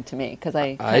interesting to me, because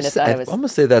I kind of thought I was. I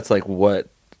almost say that's like what.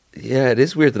 Yeah, it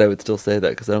is weird that I would still say that,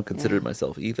 because I don't consider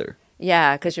myself either.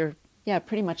 Yeah, because you're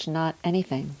pretty much not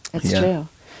anything. It's true.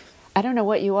 I don't know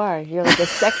what you are. You're like a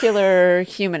secular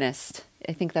humanist.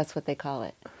 I think that's what they call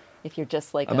it. If you're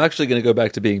just like I'm actually going to go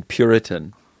back to being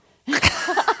Puritan.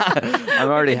 I'm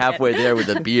already halfway there with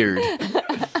a beard.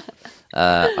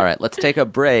 All right, let's take a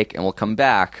break, and we'll come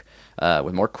back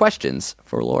with more questions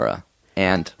for Laura,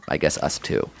 and I guess us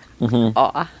too.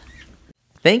 Aw.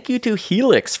 Thank you to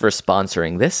Helix for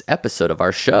sponsoring this episode of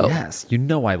our show. Yes, you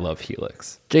know I love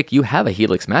Helix. Jake, you have a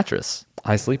Helix mattress.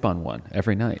 I sleep on one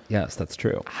every night. Yes, that's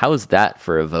true. How's that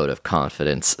for a vote of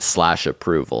confidence /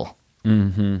 approval?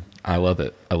 I love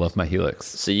it. I love my Helix.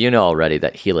 So you know already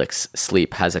that Helix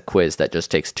Sleep has a quiz that just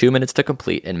takes 2 minutes to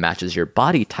complete and matches your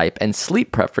body type and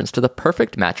sleep preference to the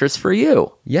perfect mattress for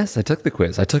you. Yes, I took the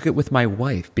quiz. I took it with my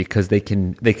wife because they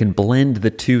can blend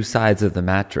the two sides of the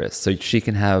mattress, so she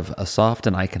can have a soft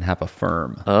and I can have a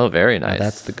firm. Oh, very nice.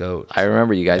 That's the goat. I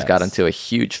remember you guys got Yes. into a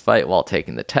huge fight while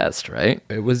taking the test, right?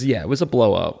 It was a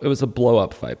blow up. It was a blow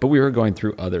up fight, but we were going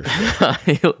through other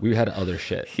shit. We had other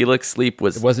shit. Helix Sleep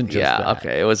was... It wasn't just that.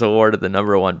 Okay. It was awarded the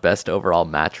 #1 best overall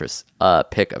mattress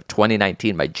pick of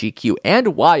 2019 by GQ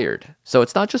and Wired. So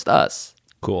it's not just us.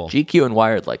 Cool. GQ and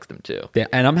Wired likes them too. Yeah,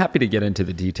 and I'm happy to get into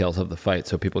the details of the fight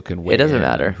so people can weigh It doesn't in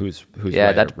matter. on who's yeah,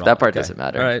 right that or wrong. that part Okay. doesn't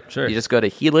matter. All right, sure. You just go to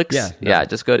Helix. Yeah,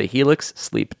 Just go to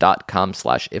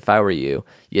helixsleep.com/ifIwereYou.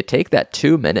 You take that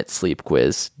 2-minute sleep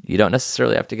quiz. You don't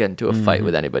necessarily have to get into a fight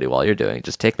with anybody while you're doing it.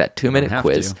 Just take that 2-minute Have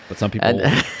quiz. to, but some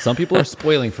people are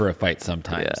spoiling for a fight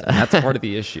sometimes, and that's part of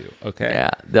the issue. Okay. Yeah,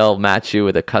 they'll match you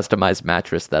with a customized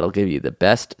mattress that'll give you the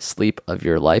best sleep of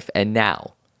your life. And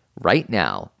now, right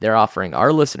now, they're offering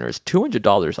our listeners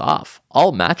 $200 off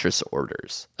all mattress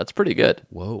orders. That's pretty good.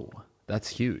 Whoa, that's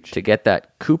huge. To get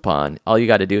that coupon, all you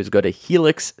got to do is go to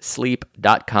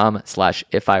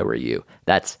helixsleep.com/ifIwereYou.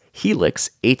 That's Helix,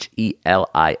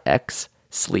 HELIX,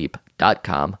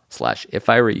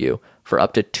 sleep.com/ifIwereYou for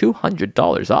up to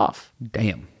 $200 off.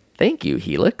 Damn. Thank you,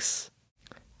 Helix.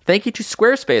 Thank you to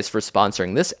Squarespace for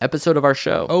sponsoring this episode of our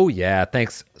show. Oh yeah,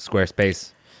 thanks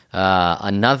Squarespace.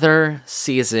 Another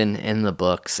season in the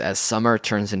books as summer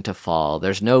turns into fall.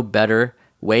 There's no better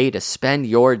way to spend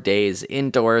your days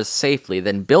indoors safely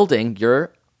than building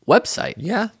your website.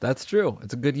 Yeah, that's true.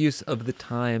 It's a good use of the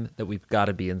time that we've got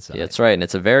to be inside. Yeah, that's right. And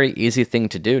it's a very easy thing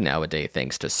to do nowadays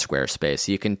thanks to Squarespace.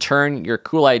 You can turn your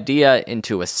cool idea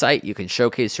into a site. You can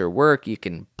showcase your work. You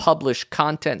can publish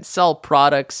content, sell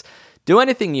products, Do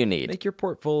anything you need. Make your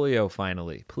portfolio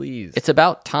finally, please. It's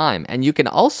about time. And you can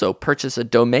also purchase a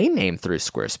domain name through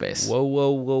Squarespace.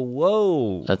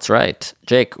 Whoa. That's right.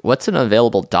 Jake, what's an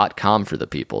available .com for the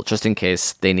people, just in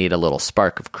case they need a little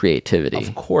spark of creativity?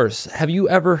 Of course. Have you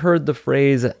ever heard the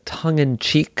phrase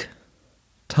tongue-in-cheek?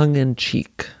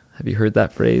 Tongue-in-cheek. Have you heard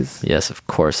that phrase? Yes, of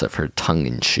course I've heard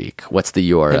tongue-in-cheek. What's the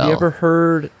URL? Have you ever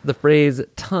heard the phrase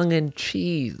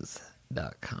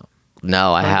tongueandcheese.com?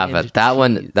 No, I haven't. That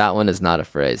one is not a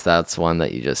phrase. That's one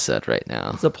that you just said right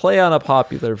now. It's a play on a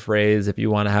popular phrase. If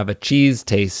you want to have a cheese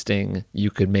tasting,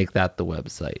 you could make that the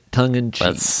website. Tongue and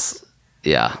cheese.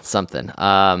 Something.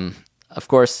 Of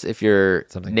course, if your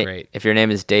great. If your name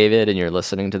is David and you're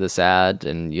listening to this ad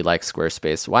and you like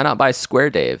Squarespace, why not buy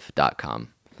squaredave.com?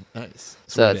 Nice.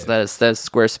 So that's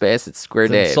Squarespace. It's Square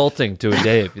It's Dave. insulting to a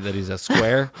Dave that he's a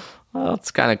square. Well,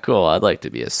 it's kind of cool. I'd like to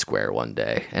be a square one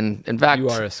day. And in fact, You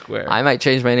are a square. I might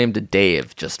change my name to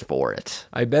Dave just for it.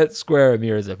 I bet Square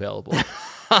Amir is available.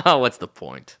 What's the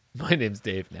point? My name's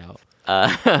Dave now.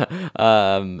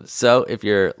 So if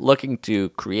you're looking to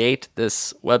create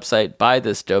this website, buy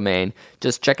this domain,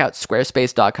 just check out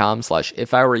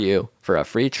squarespace.com/ifIwereYou for a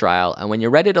free trial. And when you're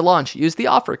ready to launch, use the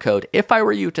offer code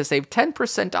IFIWEREYOU to save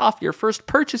 10% off your first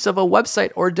purchase of a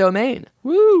website or domain.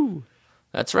 Woo!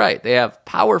 That's right. They have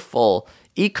powerful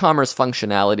e-commerce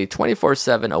functionality,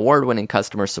 24/7 award-winning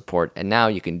customer support, and now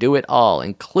you can do it all,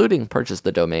 including purchase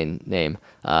the domain name.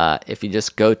 If you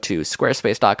just go to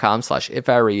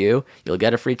squarespace.com/ifIwereYou, you'll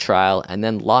get a free trial and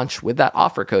then launch with that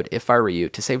offer code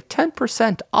IFIWEREYOU to save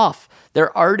 10% off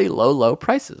their already low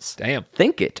prices. Damn.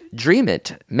 Think it, dream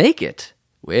it, make it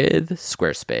with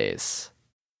Squarespace.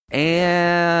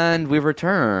 And we've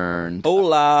returned.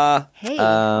 Hola. Hey.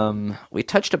 We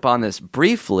touched upon this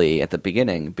briefly at the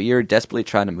beginning, but you're desperately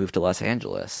trying to move to Los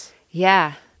Angeles.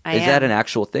 Yeah, I Is am. that an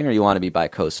actual thing, or you want to be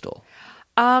bi-coastal?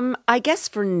 I guess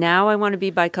for now I want to be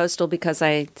bi-coastal because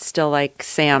I still like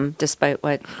Sam, despite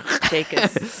what Jake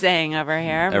is saying over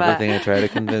here. Everything I try to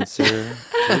convince her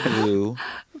to do.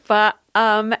 But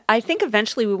I think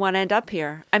eventually we want to end up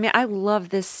here. I mean, I love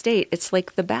this state. It's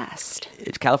like the best.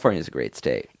 California is a great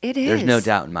state. It is. There's no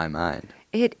doubt in my mind.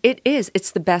 It is.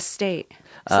 It's the best state.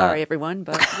 Sorry, everyone,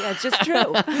 but yeah, it's just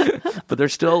true. But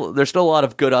there's still a lot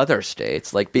of good other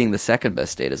states. Like being the second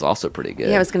best state is also pretty good.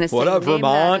 Yeah, I was going to say. What up, name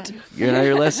Vermont? that.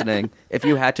 You're listening. If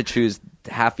you had to choose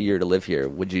half a year to live here,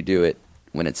 would you do it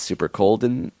when it's super cold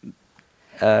in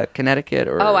Connecticut?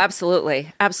 Or Oh,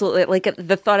 absolutely. Absolutely. Like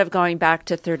the thought of going back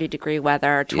to 30-degree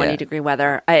weather, 20-degree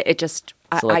weather,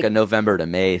 so like a November to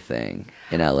May thing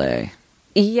in LA.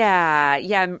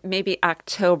 Yeah, maybe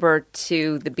October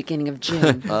to the beginning of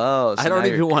June. Oh, so I don't now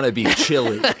even want to be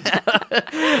chilly.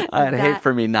 I'd hate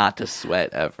for me not to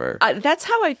sweat ever. That's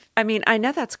how I mean, I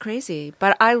know that's crazy,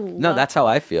 but No, that's how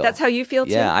I feel. That's how you feel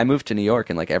too? Yeah, I moved to New York,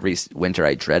 and like every winter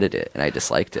I dreaded it, and I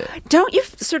disliked it. Don't you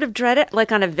sort of dread it,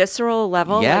 like on a visceral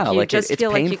level? Yeah, like you like just it's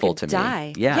feel like you painful could to me.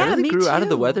 die. Yeah, I really me grew out of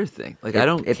the too. weather thing. Like, I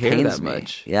don't It care pains that me.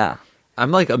 much. Yeah,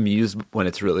 I'm like amused when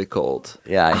it's really cold.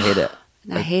 yeah, I hate it.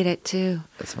 I hate it too.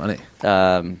 That's funny.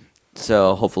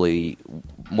 So hopefully,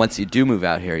 once you do move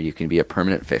out here, you can be a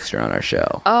permanent fixture on our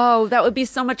show, Oh, that would be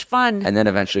so much fun. and then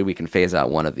eventually we can phase out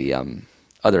one of the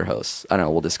other hosts. I don't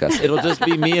know. We'll discuss it. It'll just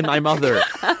be me and my mother.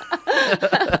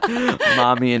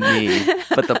 Mommy and Me,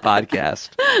 but the podcast.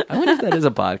 I wonder if that is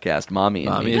a podcast, Mommy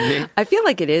and Mommy Me. and me. I feel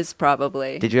like it is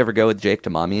probably. Did you ever go with Jake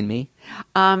to Mommy and Me?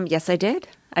 Yes, I did.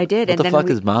 I did. What the fuck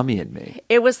is Mommy and me?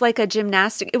 It was like a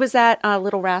gymnastic. It was at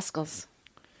Little Rascals.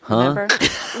 Remember?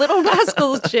 Little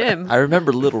Rascals gym. I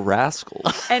remember Little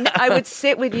Rascals. And I would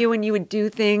sit with you and you would do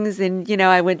things and,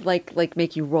 I would like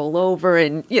make you roll over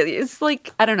and it's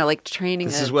like, I don't know, like training.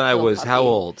 This a is when I little was how puppy.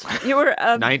 old? You were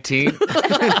 19?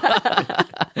 I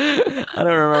don't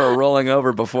remember rolling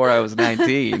over before I was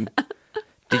 19.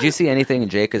 Did you see anything in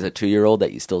Jake as a 2-year-old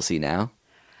that you still see now?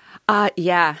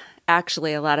 Yeah,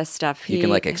 actually a lot of stuff. You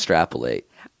can like extrapolate.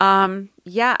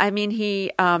 Yeah, I mean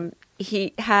he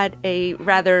had a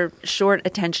rather short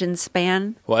attention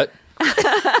span. What?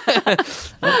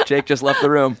 Jake just left the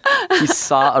room. He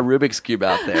saw a Rubik's Cube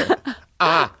out there.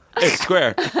 It's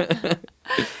square.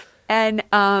 And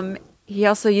he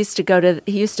also used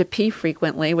to pee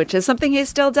frequently, which is something he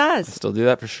still does. Still do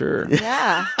that for sure.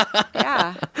 Yeah,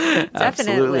 definitely.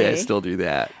 Absolutely, I still do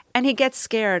that. And he gets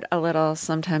scared a little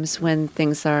sometimes when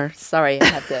things are. Sorry, I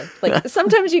have to. Like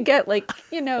sometimes you get like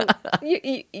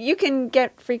you can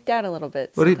get freaked out a little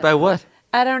bit. By what?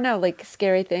 I don't know, like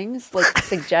scary things, like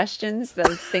suggestions,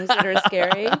 the things that are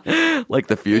scary. Like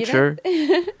the future.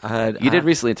 You did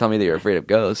recently tell me that you're afraid of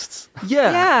ghosts. Yeah.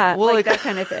 Yeah, Well, like that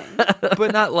kind of thing.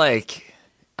 but not like,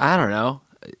 I don't know.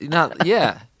 Not,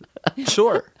 yeah.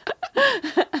 Sure.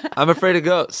 I'm afraid of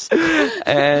ghosts.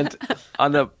 And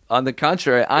on the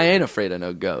contrary, I ain't afraid of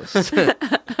no ghosts.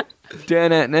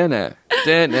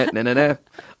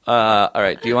 All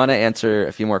right. Do you want to answer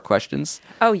a few more questions?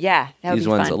 Oh, yeah. That would These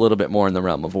be ones fun. a little bit more in the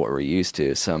realm of what we're used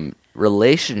to. Some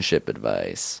relationship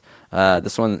advice.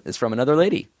 This one is from another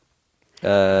lady.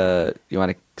 You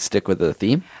want to stick with the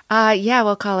theme? Yeah,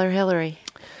 we'll call her Hillary.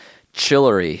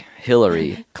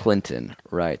 Hillary Clinton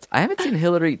writes, I haven't seen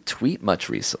Hillary tweet much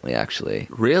recently, actually.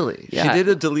 Really? Yeah. She did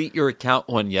a delete your account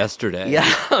one yesterday.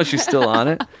 Yeah, she's still on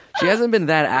it. She hasn't been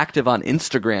that active on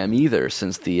Instagram either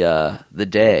since the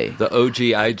day. The OG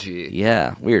IG.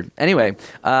 Yeah, weird. Anyway,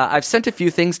 I've sent a few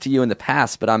things to you in the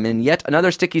past, but I'm in yet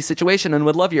another sticky situation and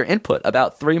would love your input.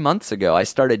 About 3 months ago, I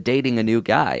started dating a new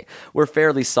guy. We're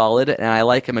fairly solid, and I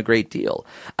like him a great deal.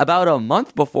 About a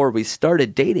month before we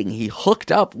started dating, he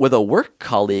hooked up with a work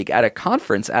colleague at a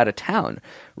conference out of town.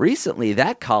 Recently,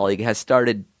 that colleague has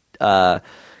started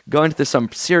going through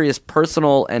some serious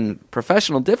personal and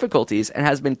professional difficulties and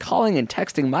has been calling and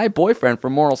texting my boyfriend for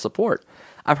moral support.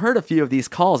 I've heard a few of these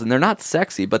calls, and they're not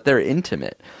sexy, but they're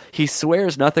intimate. He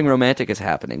swears nothing romantic is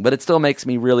happening, but it still makes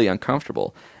me really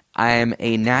uncomfortable. I am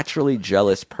a naturally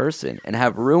jealous person and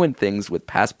have ruined things with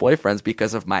past boyfriends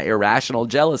because of my irrational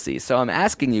jealousy. So I'm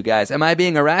asking you guys, am I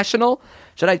being irrational?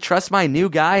 Should I trust my new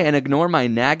guy and ignore my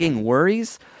nagging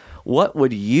worries? What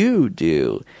would you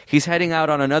do? He's heading out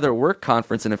on another work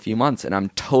conference in a few months, and I'm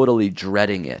totally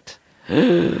dreading it.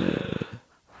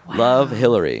 Love,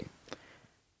 Hillary.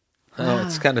 Oh,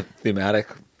 it's kind of thematic.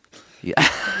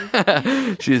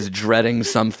 Yeah. She's dreading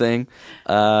something.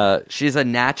 She's a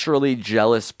naturally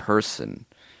jealous person.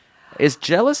 Is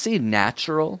jealousy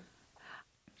natural?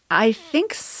 I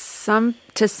think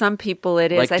to some people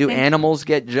it is. Like, do think, animals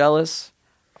get jealous?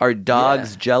 Are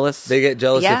dogs jealous? They get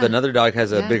jealous Yeah. if another dog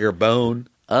has a Yeah. bigger bone.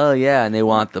 Oh, yeah, and they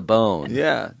want the bone.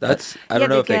 Yeah, that's. I Yeah, don't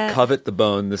know they if they get- covet the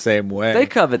bone the same way. They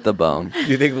covet the bone.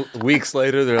 You think weeks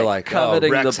later they're like, "Oh,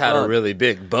 coveting Rex the had a bone." really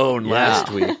big bone last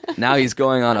week." Now he's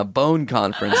going on a bone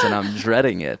conference, and I'm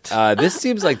dreading it. This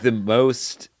seems like the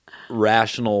most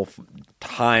rational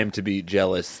time to be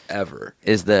jealous ever.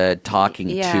 Is the talking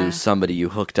Yeah. to somebody you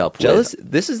hooked up Jealous. with.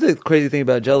 This is the crazy thing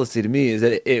about jealousy to me is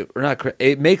that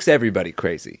it makes everybody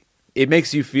crazy. It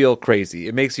makes you feel crazy.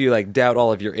 It makes you like doubt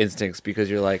all of your instincts because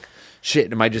you're like,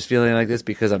 shit, am I just feeling like this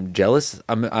because I'm jealous?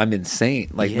 I'm insane.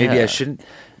 Like maybe Yeah. I shouldn't.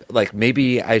 Like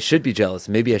maybe I should be jealous.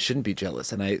 Maybe I shouldn't be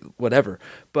jealous. And whatever.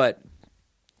 But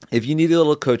if you need a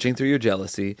little coaching through your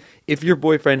jealousy, if your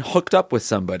boyfriend hooked up with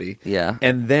somebody, Yeah.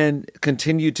 and then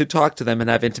continued to talk to them and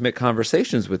have intimate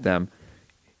conversations with them,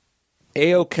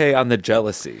 A-okay on the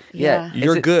jealousy. Yeah.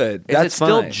 You're good. Is That's it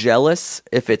still fine. jealous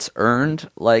if it's earned?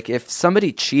 Like, if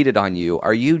somebody cheated on you,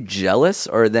 are you jealous,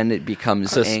 or then it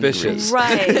becomes Suspicious.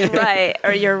 angry? Right.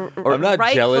 Or you're I'm not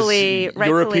jealous. rightfully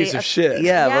You're a piece of shit.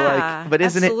 Yeah, Yeah, but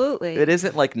isn't absolutely. it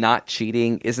isn't like not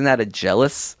cheating? Isn't that a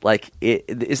jealous? Like,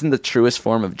 isn't the truest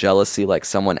form of jealousy like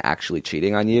someone actually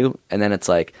cheating on you? And then it's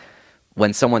like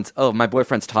when someone's, oh, my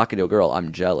boyfriend's talking to a girl,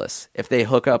 I'm jealous. If they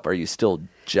hook up, are you still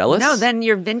jealous? No, then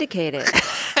you're vindicated.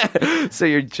 So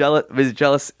you're jealous. Is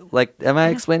jealous like? Am I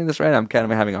explaining this right? I'm kind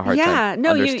of having a hard Yeah, time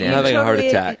no, you- understanding. you Having a heart totally-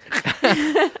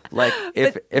 attack. Like,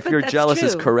 if but your that's jealous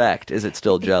is true. correct, is it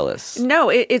still jealous? No,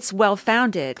 it's well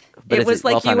founded. But It is was it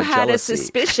like you well-founded had jealousy? a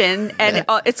suspicion, and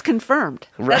it's confirmed.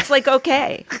 That's like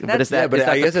okay. But is that, but is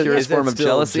that I guess the it- purest is that form of still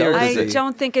jealousy? Or jealousy? does I it,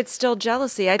 don't think it's still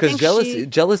jealousy. I Because think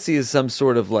jealousy is some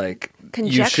sort of like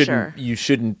Conjecture. you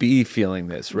shouldn't be feeling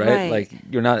this, right? Right. Like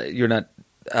you're not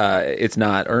it's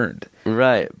not earned.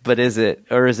 right? But is it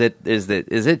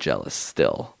jealous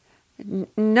still?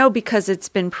 No, because it's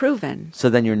been proven. So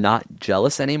then you're not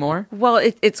jealous anymore? Well,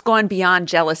 it's gone beyond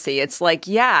jealousy. It's like,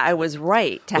 yeah, I was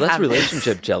right to Well, that's have this.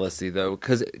 relationship jealousy though,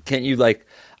 because can't you like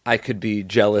I could be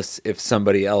jealous if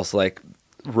somebody else like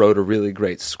wrote a really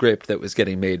great script that was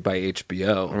getting made by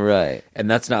HBO. Right. And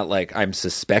that's not like I'm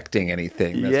suspecting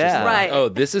anything. That's Yeah. just like, Right. oh,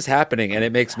 this is happening and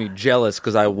it makes me jealous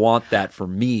because I want that for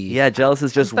me. Yeah, jealous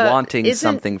is just But wanting isn't-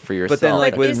 something for yourself. But then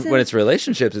like But when isn't- it's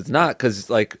relationships, it's not because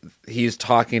like he's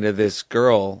talking to this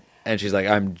girl and she's like,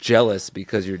 I'm jealous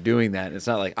because you're doing that. And it's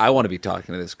not like I want to be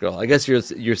talking to this girl. I guess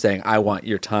you're saying I want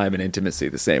your time and intimacy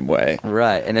the same way.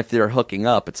 right. And if they're hooking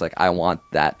up, it's like, I want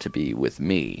that to be with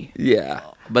me. Yeah.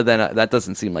 But then that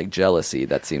doesn't seem like jealousy.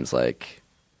 That seems like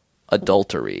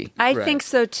adultery. I Right. think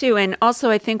so too. And also,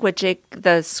 I think what Jake,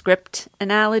 the script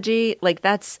analogy, like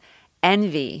that's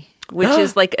envy, which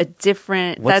is like a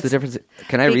different. What's the that's, difference?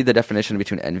 Can I be- read the definition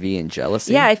between envy and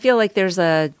jealousy? Yeah, I feel like there's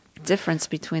a difference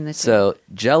between the two. So,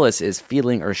 jealous is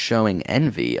feeling or showing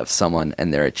envy of someone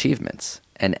and their achievements.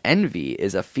 and envy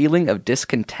is a feeling of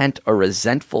discontent or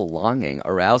resentful longing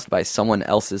aroused by someone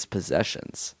else's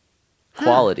possessions,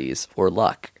 qualities, or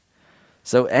luck.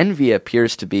 So envy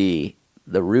appears to be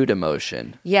the root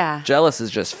emotion. Yeah. Jealous is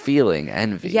just feeling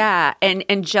envy. Yeah, and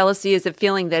jealousy is a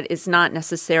feeling that is not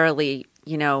necessarily,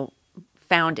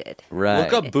 founded. Right.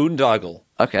 Look up boondoggle.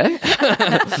 Okay.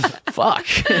 Fuck.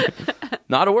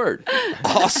 Not a word.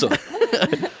 Awesome.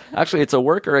 Actually, it's a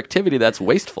work or activity that's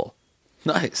wasteful.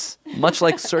 Nice. Much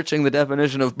like searching the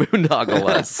definition of boondoggle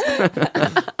was.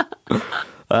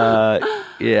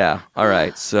 Yeah. All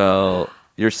right. So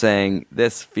you're saying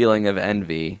this feeling of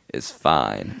envy is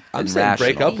fine. I'm and saying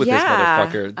break rational. up with Yeah.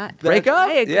 this motherfucker. Break up?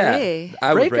 I agree. Yeah,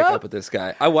 I would Break break up? up with this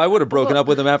guy. I would have broken up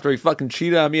with him after he fucking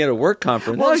cheated on me at a work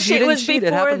conference. Well, she It didn't was cheat.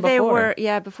 It before happened they before.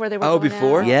 were. Before they were. Oh, going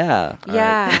before? out. Yeah.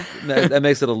 Yeah. that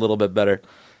makes it a little bit better.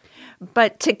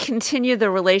 But to continue the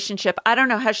relationship, I don't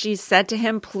know how she said to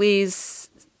him, please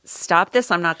stop this.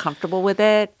 I'm not comfortable with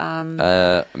it.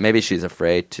 Maybe she's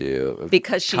afraid to.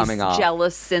 Because she's coming off.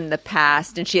 jealous in the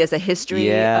past and she has a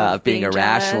history of being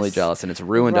irrationally jealous, and it's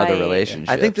ruined other Right. relationships.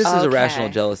 I think this is Okay. irrational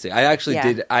jealousy. I actually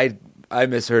Yeah. I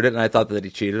misheard it, and I thought that he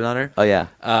cheated on her. Oh, yeah.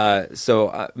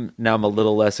 So now I'm a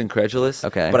little less incredulous.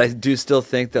 Okay. But I do still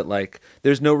think that, like,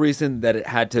 there's no reason that it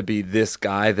had to be this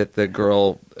guy that the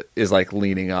girl is, like,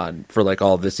 leaning on for, like,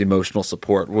 all this emotional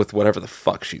support with whatever the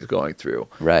fuck she's going through.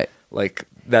 Right. Like,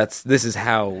 this is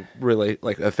how really,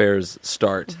 like, affairs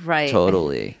start. Right.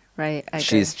 Totally. Right. I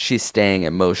agree. She's staying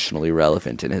emotionally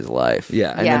relevant in his life.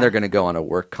 Yeah. And Yeah. then they're going to go on a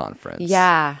work conference.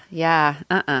 Yeah.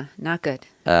 Not good.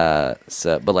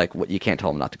 But like, what, you can't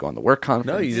tell him not to go on the work conference.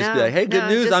 No, you just No, be like, hey, good no,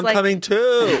 news, just I'm like- coming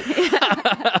too.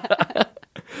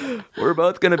 We're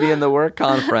both going to be in the work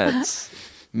conference.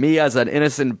 Me as an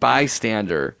innocent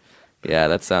bystander. Yeah,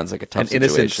 that sounds like a tough An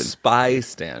innocent situation. spy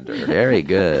stander. Very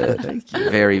good. Thank you.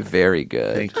 Very, very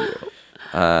good. Thank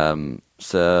you.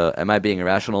 So, am I being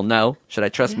irrational? No. Should I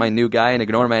trust my new guy and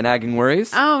ignore my nagging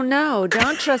worries? Oh no!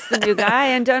 Don't trust the new guy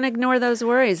and don't ignore those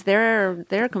worries. They're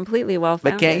completely well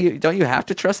But founded. don't you have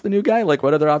to trust the new guy? Like,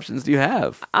 what other options do you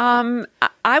have?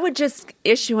 I would just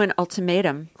issue an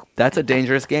ultimatum. That's a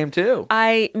dangerous game too.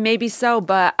 Maybe so,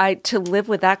 but to live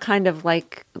with that kind of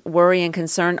like worry and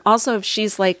concern. Also, if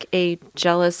she's like a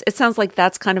jealous, it sounds like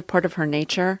that's kind of part of her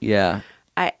nature. Yeah.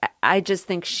 I just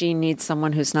think she needs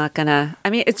someone who's not gonna. I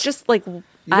mean, it's just like You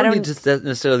don't need to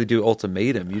necessarily do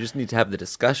ultimatum. You just need to have the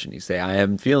discussion. You say, I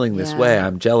am feeling this Yeah. way.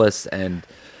 I'm jealous. And,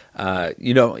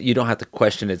 you don't have to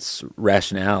question its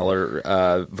rationale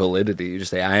or validity. You just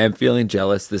say, I am feeling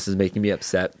jealous. This is making me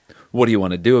upset. What do you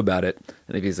want to do about it?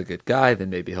 And if he's a good guy,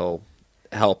 then maybe he'll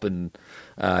help and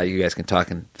you guys can talk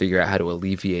and figure out how to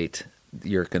alleviate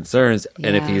your concerns.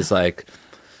 And if Yeah. he's like,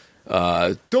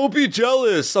 don't be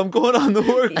jealous. I'm going on the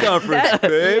work conference,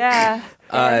 babe. Yeah.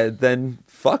 Then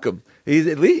fuck him.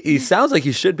 He sounds like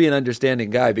he should be an understanding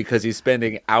guy because he's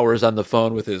spending hours on the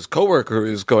phone with his coworker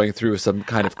who's going through some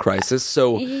kind of crisis.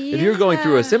 So if you're going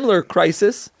through a similar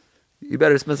crisis, you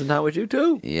better spend some time with you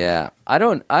too. Yeah. I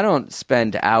don't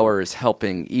spend hours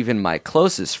helping even my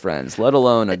closest friends, let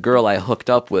alone a girl I hooked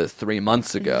up with 3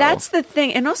 months ago. That's the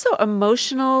thing. And also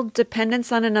emotional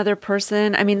dependence on another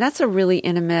person. I mean, that's a really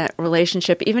intimate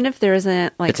relationship, even if there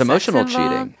isn't like It's emotional sex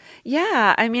involved. cheating.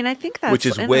 Yeah. I mean, I think that's Which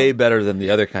is way better than the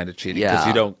other kind of cheating because Yeah.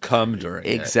 you don't come during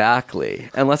it. Exactly.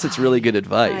 Unless it's really good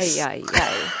advice.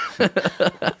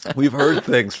 We've heard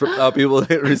things from people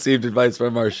that received advice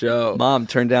from our show. Mom,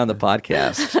 turn down the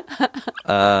podcast.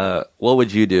 What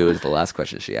would you do is the last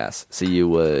question she asked. So you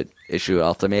would issue an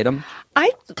ultimatum?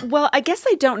 I guess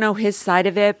I don't know his side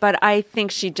of it, but I think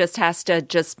she just has to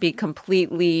just be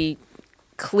completely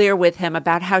clear with him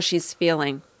about how she's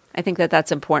feeling. I think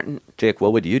that's important. Jake,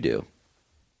 what would you do?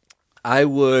 I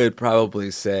would probably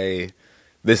say,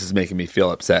 this is making me feel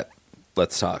upset.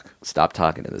 Let's talk. Stop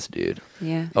talking to this dude.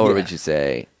 Yeah. Or Yeah. would you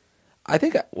say, I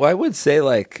think I would say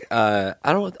like I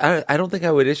don't think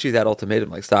I would issue that ultimatum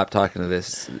like stop talking to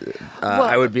this.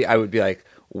 I would be like,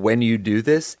 when you do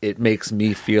this, it makes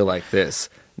me feel like this.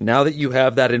 Now that you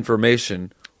have that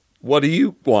information, what do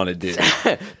you want to do?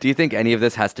 do you think any of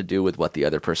this has to do with what the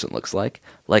other person looks like?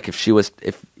 Like if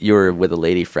you were with a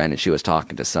lady friend and she was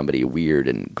talking to somebody weird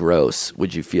and gross,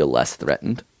 would you feel less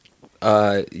threatened?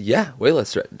 Yeah, way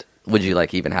less threatened. Would you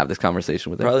like even have this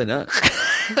conversation with her? Probably not.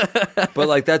 But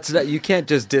like you can't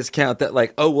just discount that.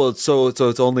 Like, oh well, so it's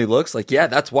only looks. Like, yeah,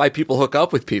 that's why people hook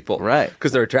up with people, Right.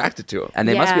 Because they're attracted to them. And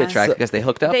they must be Yeah. attracted because they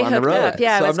hooked up They on the hooked road. up,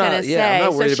 yeah. I was I'm gonna not, say, I'm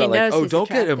not so worried she about like, knows oh, he's don't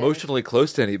get attracted. emotionally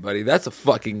close to anybody. That's a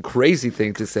fucking crazy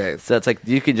thing to say. So it's like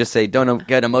you can just say, don't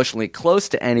get emotionally close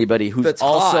to anybody who's That's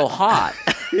also hot.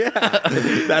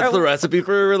 That's the recipe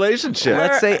for a relationship.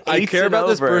 Let's say I eight's care and about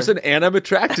this over. person and I'm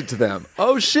attracted to them.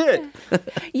 Oh shit.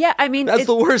 Yeah, I mean, That's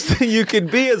the worst thing you can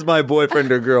be as my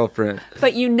boyfriend or girlfriend.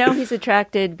 but he's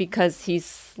attracted because he's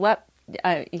slept.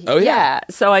 Oh, yeah.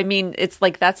 So I mean, it's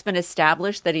like that's been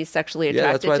established that he's sexually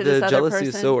Yeah, that's attracted why to this the other jealousy person.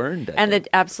 is so earned, I And think.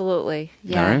 absolutely,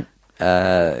 yeah. All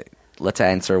right. Let's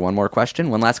answer one more question.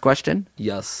 One last question.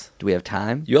 Yes. Do we have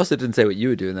time? You also didn't say what you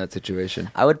would do in that situation.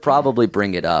 I would probably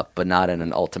bring it up, but not in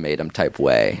an ultimatum type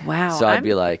way. Wow, So I'd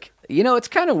be like, it's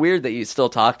kind of weird that you still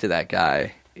talk to that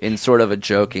guy in sort of a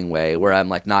joking way where I'm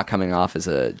like not coming off as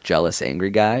a jealous,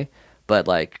 angry guy, but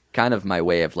like kind of my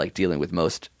way of like dealing with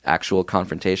most actual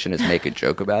confrontation is make a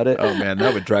joke about it. Oh man,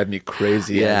 that would drive me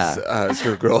crazy Yeah. as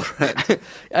your girlfriend.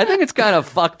 I think it's kind of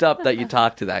fucked up that you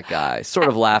talk to that guy, sort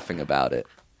of laughing about it.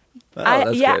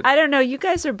 That's good. I don't know. You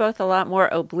guys are both a lot more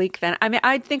oblique than I mean.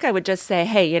 I think I would just say,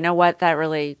 hey, you know what? I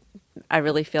really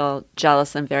feel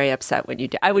jealous and very upset when you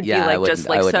do. I would Yeah, I be like just wouldn't-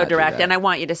 I like would so not do direct, that. and I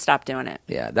want you to stop doing it.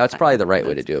 Yeah, that's probably the right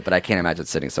way to do it, but I can't imagine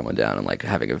sitting someone down and like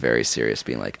having a very serious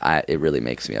being like, it really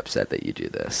makes me upset that you do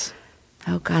this.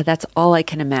 Oh God, that's all I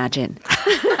can imagine.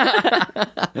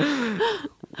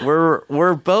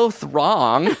 We're both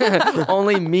wrong.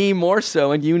 Only me more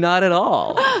so and you not at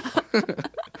all.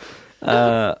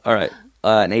 All right.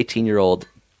 An 18-year-old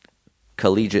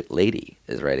collegiate lady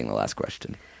is writing the last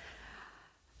question.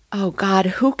 Oh God,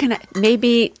 who can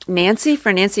maybe Nancy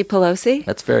for Nancy Pelosi?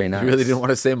 That's very nice. You really didn't want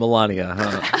to say Melania,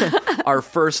 huh? Our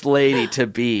first lady to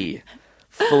be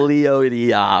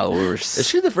Fleodiaurs. Is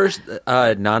she the first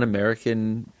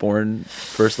non-American born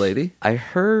first lady? I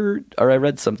heard or I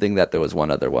read something that there was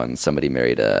one other one. Somebody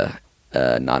married a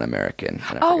non-American.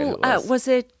 And I forget who it was. Was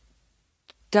it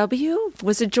W?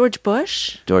 Was it George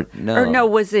Bush? No. Or no,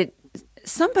 was it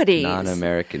somebody?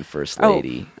 Non-American first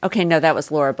lady. Oh, okay, no, that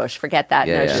was Laura Bush. Forget that.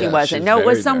 Yeah, no, yeah. she Yeah, wasn't. she's No, it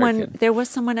was very someone. American. There was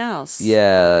someone else.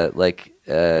 Yeah, like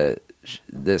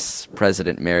this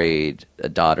president married a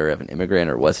daughter of an immigrant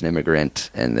or was an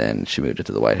immigrant, and then she moved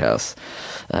into the White House.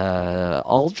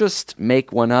 I'll just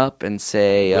make one up and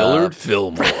say Willard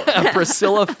Fillmore.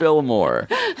 Priscilla Fillmore,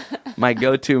 my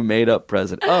go-to made-up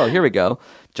president. Oh, here we go.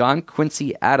 John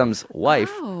Quincy Adams'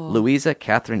 wife, Louisa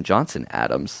Catherine Johnson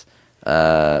Adams,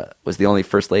 was the only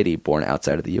first lady born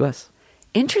outside of the U.S.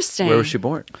 Interesting. Where was she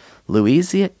born?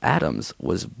 Louisa Adams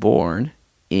was born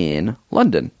in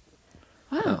London.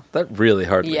 Oh, that really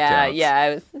hardly counts. I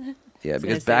was. Yeah, gonna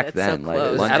because say back that's then, so like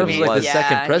close. London Adams was like was the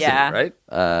second president,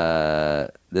 right?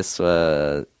 this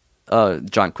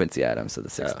John Quincy Adams, so the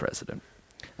sixth president.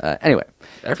 Anyway,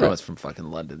 Everyone's from fucking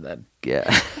London then.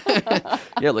 yeah,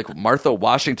 yeah, like Martha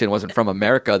Washington wasn't from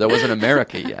America. There wasn't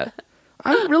America yet.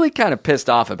 I'm really kind of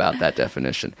pissed off about that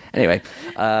definition. Anyway,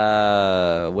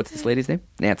 what's this lady's name?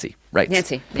 Nancy. Right.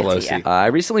 Nancy Pelosi. yeah. I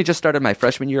recently just started my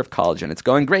freshman year of college, and it's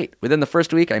going great. Within the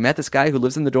first week, I met this guy who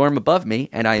lives in the dorm above me,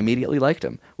 and I immediately liked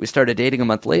him. We started dating a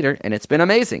month later, and it's been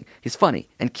amazing. He's funny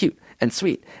and cute and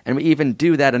sweet, and we even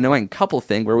do that annoying couple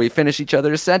thing where we finish each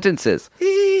other's sentences.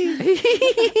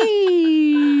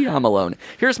 I'm alone.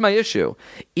 Here's my issue.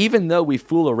 Even though we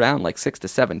fool around like 6 to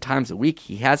 7 times a week,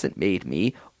 he hasn't made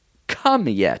me come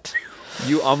yet.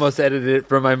 You almost edited it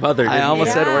from my mother, didn't I almost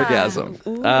you? said orgasm.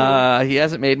 He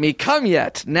hasn't made me come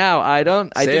yet. Now I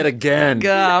don't. Say it again.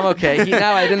 I'm okay.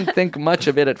 Now I didn't think much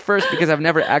of it at first because I've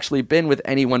never actually been with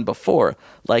anyone before,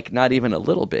 like not even a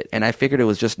little bit. And I figured it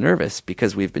was just nervous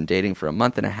because we've been dating for a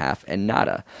month and a half and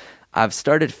nada. I've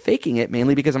started faking it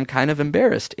mainly because I'm kind of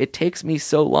embarrassed. It takes me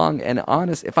so long, and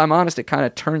if I'm honest, it kind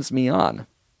of turns me on.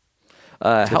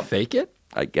 To fake it?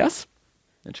 I guess.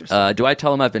 Interesting. Do I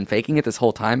tell him I've been faking it this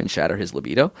whole time and shatter his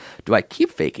libido? Do I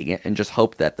keep faking it and just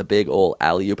hope that the big ol'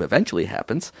 alley-oop eventually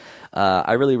happens?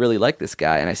 I really, really like this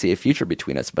guy, and I see a future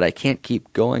between us, but I can't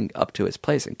keep going up to his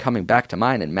place and coming back to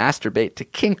mine and masturbate to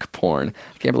kink porn.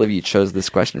 I can't believe you chose this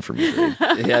question for me.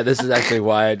 Yeah, this is actually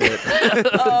why I did it.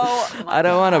 I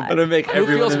don't want I'm going to make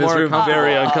everyone feels in this more room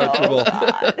very uncomfortable.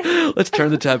 Let's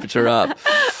turn the temperature up.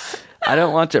 I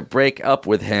don't want to break up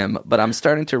with him, but I'm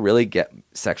starting to really get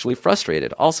sexually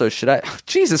frustrated. Also, should I...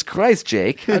 Jesus Christ,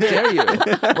 Jake. How dare you?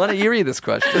 Why don't you read this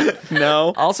question?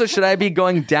 No. Also, should I be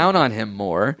going down on him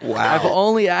more? Wow. I've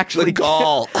only actually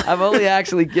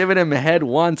given him head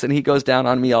once, and he goes down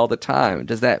on me all the time.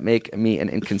 Does that make me an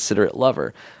inconsiderate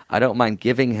lover? I don't mind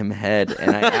giving him head,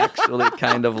 and I actually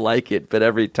kind of like it, but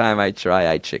every time I try,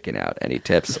 I chicken out. Any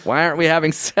tips? Why aren't we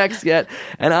having sex yet?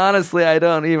 And honestly, I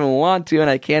don't even want to, and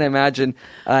I can't imagine,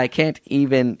 and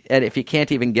if you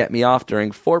can't even get me off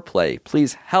during foreplay,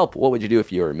 please help. What would you do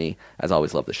if you were me? As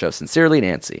always, love the show. Sincerely,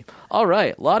 Nancy. All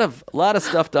right. A lot of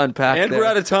stuff to unpack And there. we're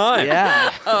out of time.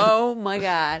 Yeah. Oh my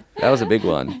God. That was a big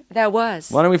one. That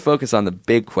was. Why don't we focus on the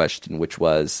big question, which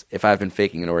was, if I've been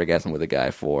faking an orgasm with a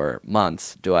guy for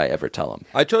months, do I ever tell him?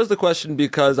 I chose the question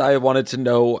because I wanted to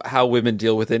know how women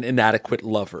deal with an inadequate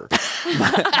lover.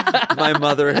 My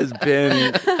mother has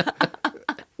been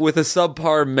with a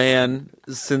subpar man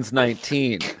since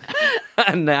 19.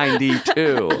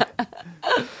 92.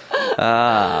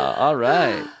 All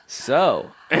right.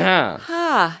 So,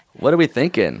 what are we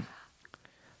thinking?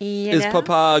 Is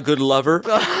Papa a good lover?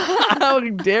 How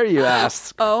dare you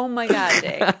ask? Oh my God,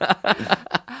 Dick.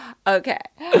 Okay.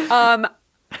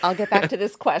 I'll get back to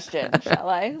this question, shall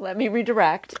I? Let me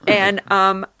redirect. And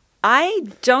I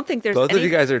don't think there's Both of you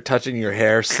guys are touching your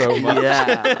hair so much.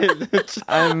 Yeah.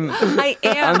 I'm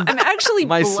actually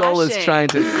My soul is blushing. trying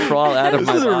to crawl out of This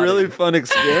my is body. a really fun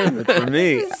experiment for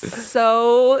me.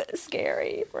 So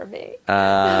scary for me.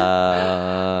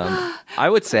 I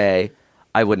would say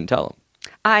I wouldn't tell him.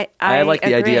 I like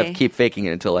the idea agree. of keep faking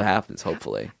it until it happens,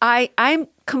 hopefully. I'm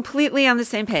completely on the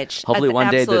same page. Hopefully one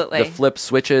day the Absolutely. flip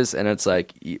switches and it's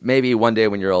like, maybe one day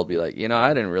when you're old, be like,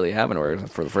 I didn't really have an orgasm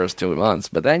for the first 2 months,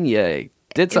 but then you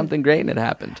did something great and it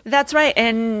happened. That's right,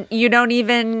 and you don't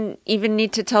even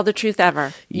need to tell the truth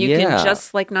ever. You Yeah. can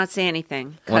just not say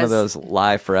anything. One of 'cause- those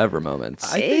lie forever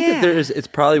moments. I think that it's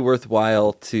probably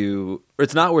worthwhile or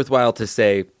it's not worthwhile to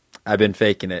say, I've been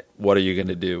faking it. What are you going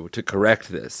to do to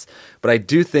correct this? But I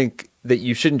do think that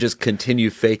you shouldn't just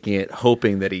continue faking it,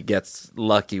 hoping that he gets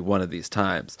lucky one of these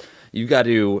times. You got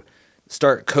to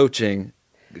start coaching,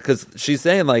 because she's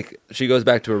saying she goes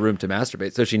back to her room to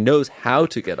masturbate, so she knows how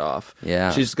to get off. Yeah.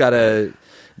 She's got to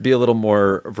be a little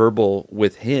more verbal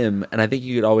with him, and I think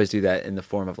you could always do that in the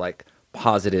form of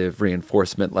positive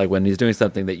reinforcement. Like when he's doing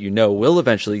something that will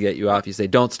eventually get you off, you say,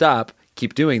 "Don't stop,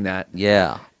 keep doing that."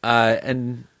 Yeah.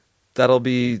 And that'll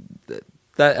be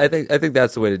that. I think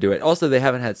that's the way to do it. Also, they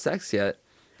haven't had sex yet,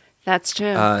 That's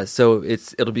true. so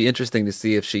it'll be interesting to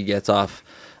see if she gets off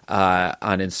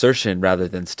on insertion rather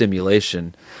than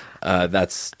stimulation.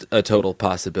 That's a total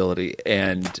possibility.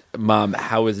 And Mom,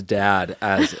 how is Dad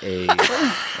as a?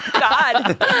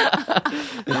 God.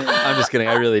 I'm just kidding.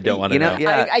 I really don't want to know.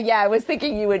 Yeah. I was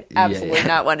thinking you would absolutely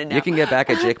not want to know. You can get back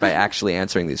at Jake by actually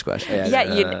answing these questions. Yeah,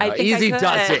 I think Easy I could.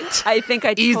 does it. I think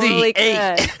I Easy totally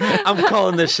 8. could. I'm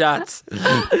calling the shots.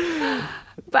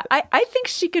 But I think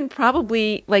she can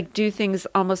probably do things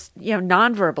almost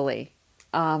non-verbally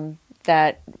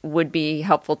that would be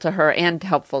helpful to her and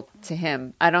helpful to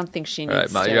him. I don't think she needs All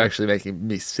right, Ma, to. you're actually making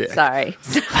me sick. Sorry.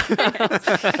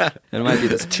 It might be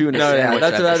this tuna No, yeah, sandwich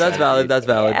that's episode. valid. That's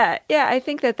valid. yeah, I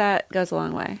think that goes a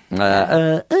long way.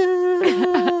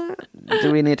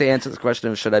 Do we need to answer this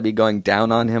question of should I be going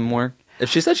down on him more? If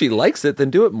she said she likes it, then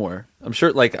do it more. I'm sure.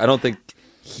 I don't think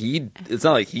it's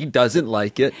not like he doesn't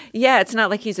like it. Yeah, it's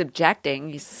not like he's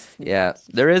objecting. Yeah,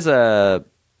 there is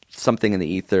something in the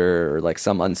ether or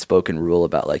some unspoken rule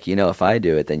about if I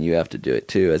do it, then you have to do it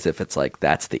too, as if it's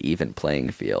that's the even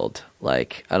playing field.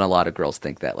 And a lot of girls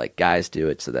think that guys do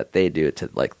it so that they do it to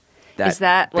that. Is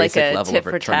that basic a level tit of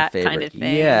for return tat favor. kind of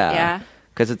thing? Yeah,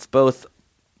 because it's both.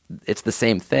 It's the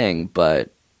same thing, but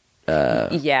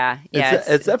Yeah.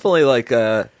 It's definitely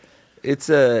it's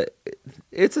a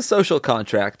social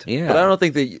contract. Yeah. But I don't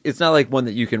think that it's not one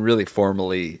that you can really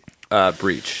formally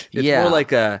breach. It's Yeah. more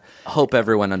like a hope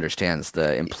everyone understands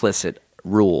the implicit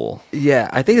rule. yeah.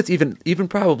 I think it's even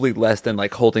probably less than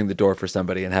holding the door for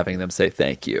somebody and having them say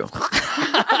thank you.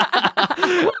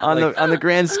 On the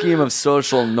grand scheme of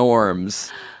social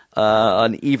norms,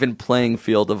 an even playing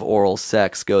field of oral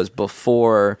sex goes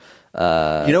before You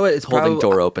know what? It's holding probably,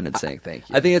 door open and saying thank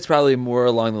you. I think it's probably more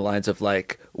along the lines of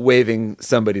waving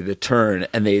somebody to turn,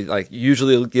 and they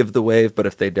usually give the wave, but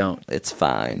if they don't, It's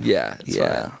fine. yeah, it's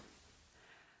Yeah.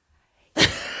 fine.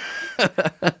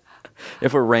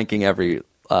 If we're ranking every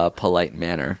polite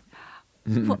manner,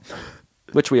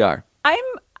 which we are.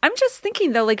 I'm just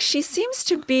thinking though, she seems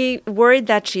to be worried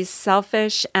that she's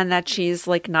selfish and that she's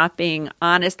not being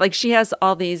honest. She has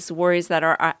all these worries that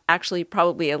are actually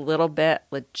probably a little bit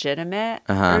legitimate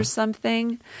or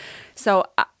something. So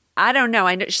I don't know.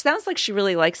 I know she sounds like she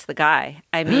really likes the guy.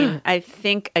 I mean, I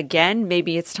think again,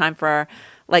 maybe it's time for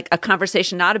a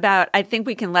conversation, not about, I think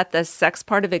we can let the sex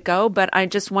part of it go, but I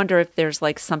just wonder if there's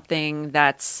something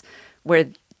that's where,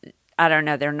 I don't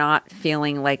know, they're not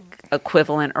feeling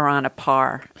equivalent or on a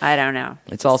par. I don't know.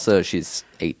 It's also, she's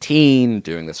 18,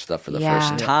 doing this stuff for the Yeah.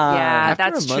 first time. Yeah. After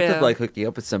that's a month true. of hooking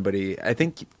up with somebody, I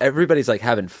think everybody's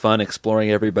having fun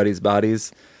exploring everybody's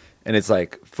bodies, and it's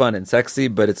fun and sexy,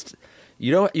 but it's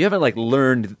you haven't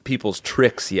learned people's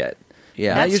tricks yet.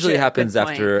 Yeah. That That's usually true. happens Good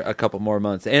point. after a couple more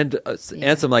months, and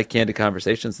some like candid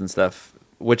conversations and stuff,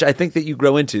 which I think that you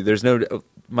grow into. There's no.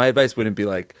 My advice wouldn't be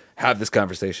like have this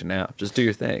conversation now. Just do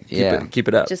your thing. Keep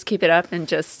it up. Just keep it up and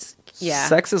just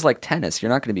Sex is like tennis. You're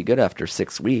not going to be good after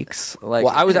 6 weeks. Like,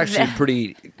 Well, I was actually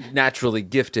pretty naturally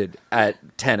gifted at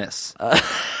tennis,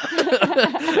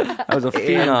 I was a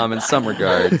phenom in some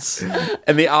regards.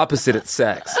 and the opposite at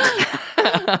sex.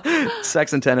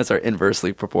 Sex and tennis are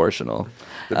inversely proportional.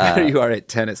 The better you are at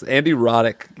tennis, Andy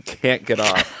Roddick can't get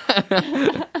off.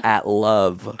 At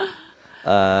love.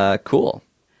 Cool.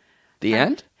 The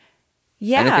end?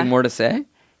 Yeah. Anything more to say?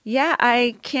 Yeah,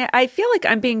 I can't. I feel like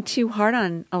I'm being too hard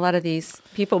on a lot of these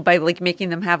people by like making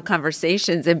them have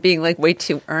conversations and being like way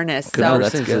too earnest. No, So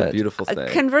that's Conversing's good. a beautiful thing.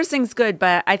 conversing's good,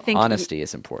 but I think Honesty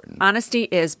is important. Honesty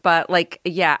is, but like,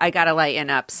 yeah, I gotta lighten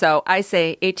up. So I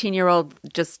say, 18-year-old,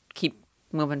 just keep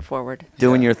moving forward,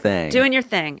 Doing your thing. doing your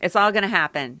thing. It's all gonna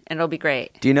happen, and it'll be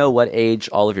great. Do you know what age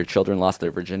all of your children lost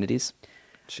their virginities?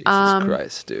 Jesus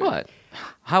Christ, dude. What?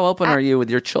 How open are you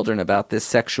with your children about this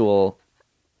sexual...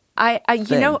 You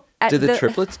thing. know, at Did the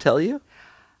triplets tell you?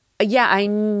 Yeah, I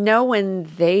know when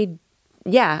they.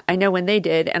 Yeah, I know when they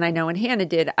did, and I know when Hannah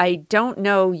did. I don't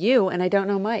know you, and I don't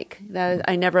know Mike.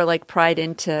 I never like pried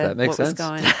into That makes what sense. was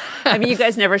going. I mean, you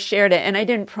guys never shared it, and I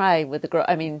didn't pry with the girl.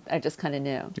 I mean, I just kind of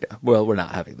knew. Yeah. Well, we're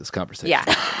not having this conversation.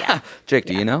 Yeah. Jake,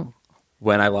 do you know?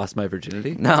 When I lost my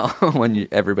virginity? No, when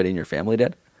everybody in your family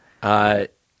did?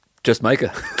 Just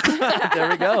Micah. There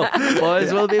we go.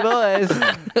 Boys will be boys.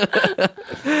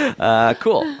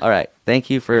 Cool. All right. Thank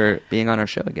you for being on our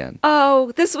show again.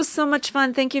 Oh, this was so much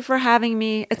fun. Thank you for having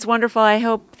me. It's wonderful. I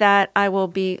hope that I will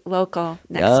be local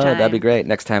next time. That'd be great.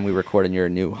 Next time we record in your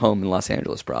new home in Los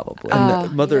Angeles, probably.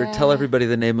 Mother, yeah. tell everybody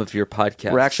the name of your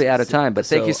podcast. We're actually out of time, but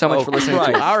thank you so much for listening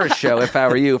to our show, If I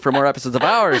Were You. For more episodes of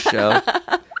our show,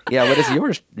 yeah, what is your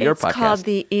It's podcast? called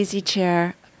the Easy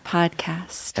Chair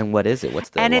Podcast. And what is it? What's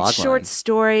the And it's logline? short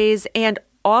stories. And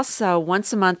also,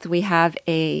 once a month, we have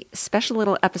a special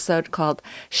little episode called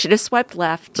Should Have Swiped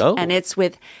Left. Oh. And it's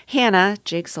with Hannah,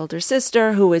 Jake's older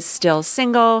sister, who is still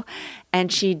single.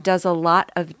 And she does a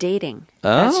lot of dating.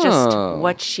 That's Oh. just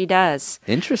what she does.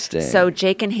 Interesting. So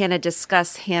Jake and Hannah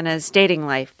discuss Hannah's dating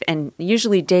life and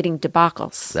usually dating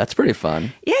debacles. That's pretty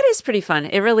fun. Yeah, it is pretty fun.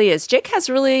 It really is. Jake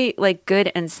has really like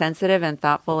good and sensitive and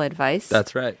thoughtful advice.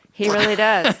 That's right. He really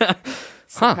does.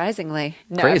 Surprisingly.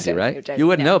 No, Crazy, I'm right? joking. You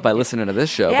wouldn't No. know by listening to this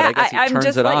show, Yeah, but I guess he I'm turns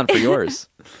just it like- on for yours.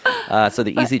 So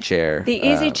the Easy Chair. The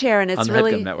Easy Chair, and it's on the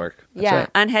really HeadGum Network. That's yeah, right.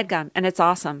 on HeadGum, and it's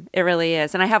awesome. It really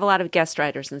is, and I have a lot of guest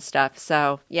writers and stuff.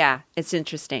 So yeah, it's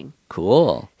interesting.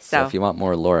 Cool. So So- if you want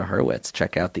more Laura Hurwitz,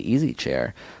 check out the Easy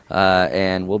Chair.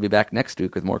 And we'll be back next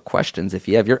week with more questions. If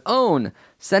you have your own,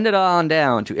 send it on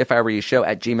down to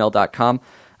ifiwereyoushow@gmail.com.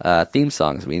 Theme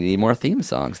songs. We need more theme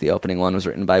songs. The opening one was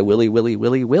written by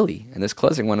Willie, and this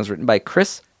closing one was written by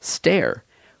Chris Stair.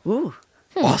 Ooh,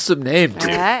 Awesome name, all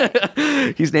dude.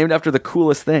 right. He's named after the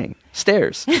coolest thing,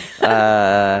 stairs.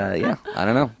 Yeah, I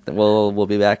don't know. We'll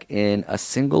be back in a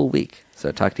single week.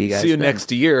 So talk to you guys. See you then.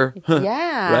 next year.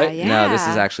 Yeah, Right? yeah. No, this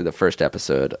is actually the first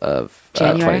episode of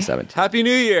January? 2017. Happy New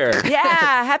Year.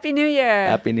 Yeah, Happy New Year.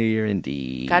 Happy New Year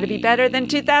indeed. Got to be better than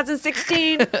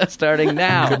 2016. Starting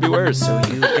now. Could be worse. So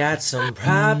you got some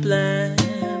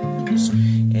problems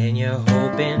and you're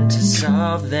hoping to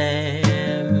solve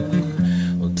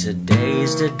them. Well,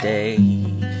 today's the day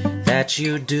that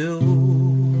you do.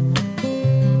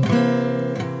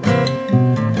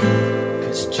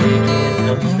 'Cause Jake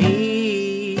and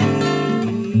me,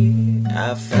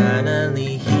 I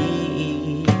finally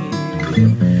hear.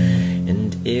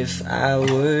 And if I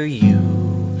were you,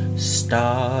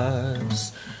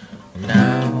 starts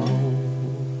now.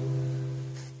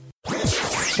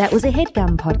 That was a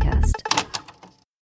HeadGum podcast.